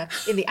dinner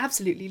in the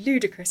absolutely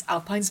ludicrous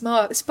Alpine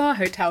Spa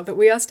hotel that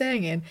we are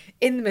staying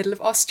in the middle of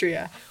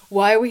Austria.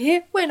 Why are we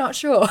here? We're not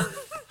sure.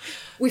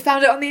 We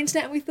found it on the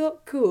internet and we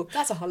thought, cool,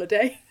 that's a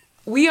holiday.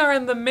 We are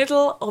in the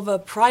middle of a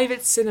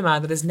private cinema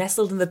that is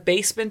nestled in the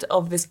basement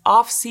of this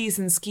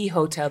off-season ski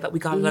hotel that we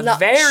got at a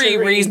very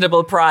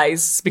reasonable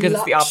price because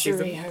it's the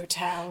off-season. Luxury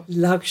hotel.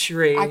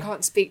 Luxury. I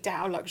can't speak to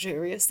how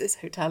luxurious this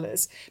hotel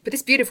is. But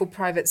this beautiful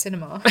private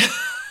cinema,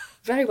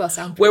 very well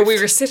soundproofed. Where we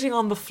were sitting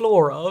on the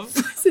floor of.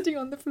 Sitting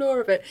on the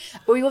floor of it.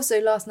 But we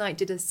also last night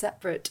did a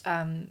separate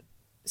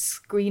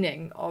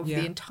screening of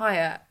the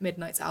entire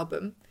Midnight's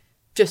album.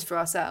 Just for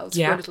ourselves,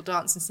 for a little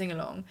dance and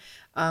sing-along,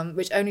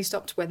 which only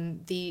stopped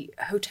when the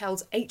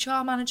hotel's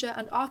HR manager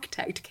and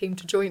architect came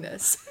to join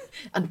us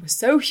and were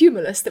so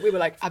humorless that we were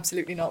like,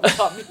 absolutely not,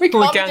 we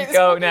can't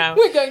go now.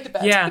 We're going to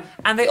bed. Yeah,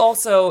 and they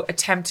also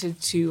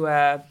attempted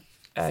to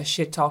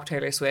shit talk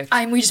Taylor Swift.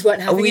 And we just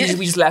weren't having it.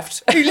 We just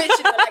left. We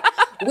literally were like,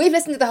 We've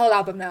listened to the whole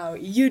album now.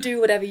 You do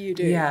whatever you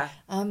do. Yeah.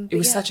 It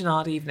was yeah, such an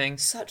odd evening.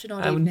 such an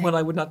odd evening. One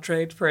I would not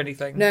trade for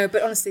anything. No,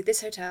 but honestly,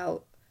 this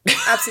hotel,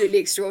 absolutely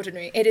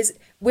extraordinary. It is.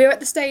 We're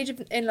at the stage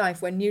in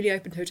life where newly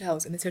opened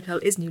hotels, and this hotel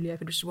is newly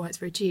opened, which is why it's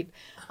very cheap,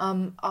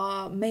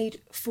 are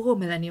made for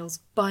millennials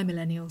by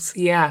millennials.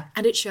 Yeah.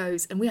 And it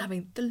shows, and we're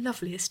having the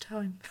loveliest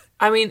time.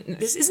 I mean,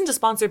 this isn't a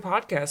sponsored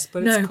podcast,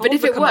 but No, it's but called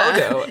if the it were-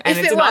 Komodo, and if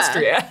it's it in were-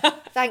 Austria.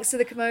 Thanks to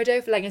the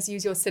Komodo for letting us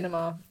use your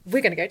cinema.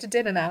 We're going to go to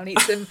dinner now and eat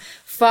some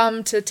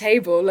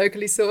farm-to-table,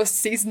 locally sourced,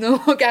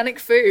 seasonal, organic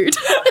food.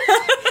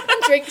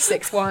 And drink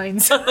 6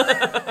 wines.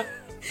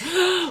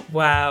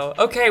 Wow.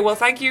 Okay, well,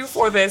 thank you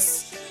for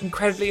this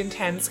incredibly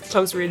intense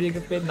close reading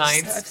of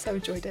Midnight. I've so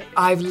enjoyed it.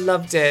 I've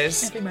loved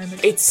it. Every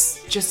moment. It's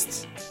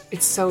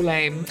so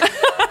lame.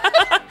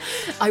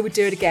 I would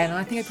do it again, and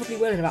I think I probably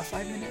will in about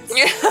 5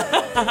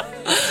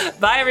 minutes.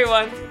 Bye,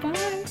 everyone.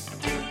 Bye.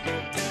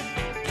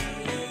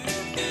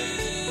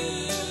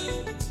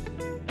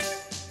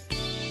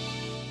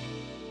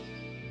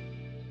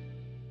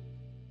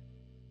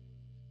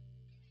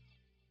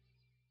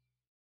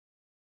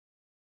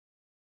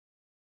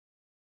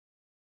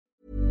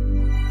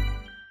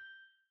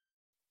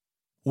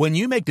 When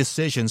you make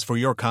decisions for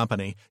your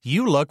company,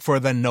 you look for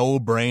the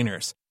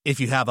no-brainers.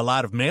 If you have a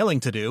lot of mailing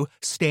to do,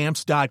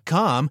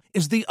 Stamps.com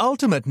is the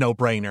ultimate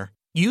no-brainer.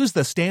 Use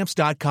the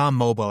Stamps.com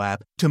mobile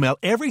app to mail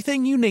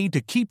everything you need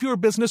to keep your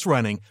business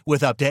running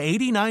with up to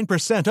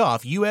 89%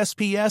 off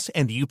USPS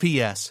and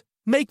UPS.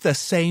 Make the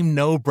same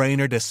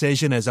no-brainer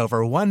decision as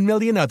over 1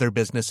 million other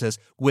businesses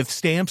with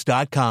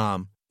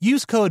Stamps.com.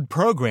 Use code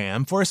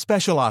PROGRAM for a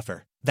special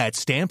offer. That's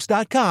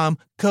Stamps.com,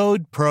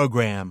 code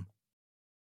PROGRAM.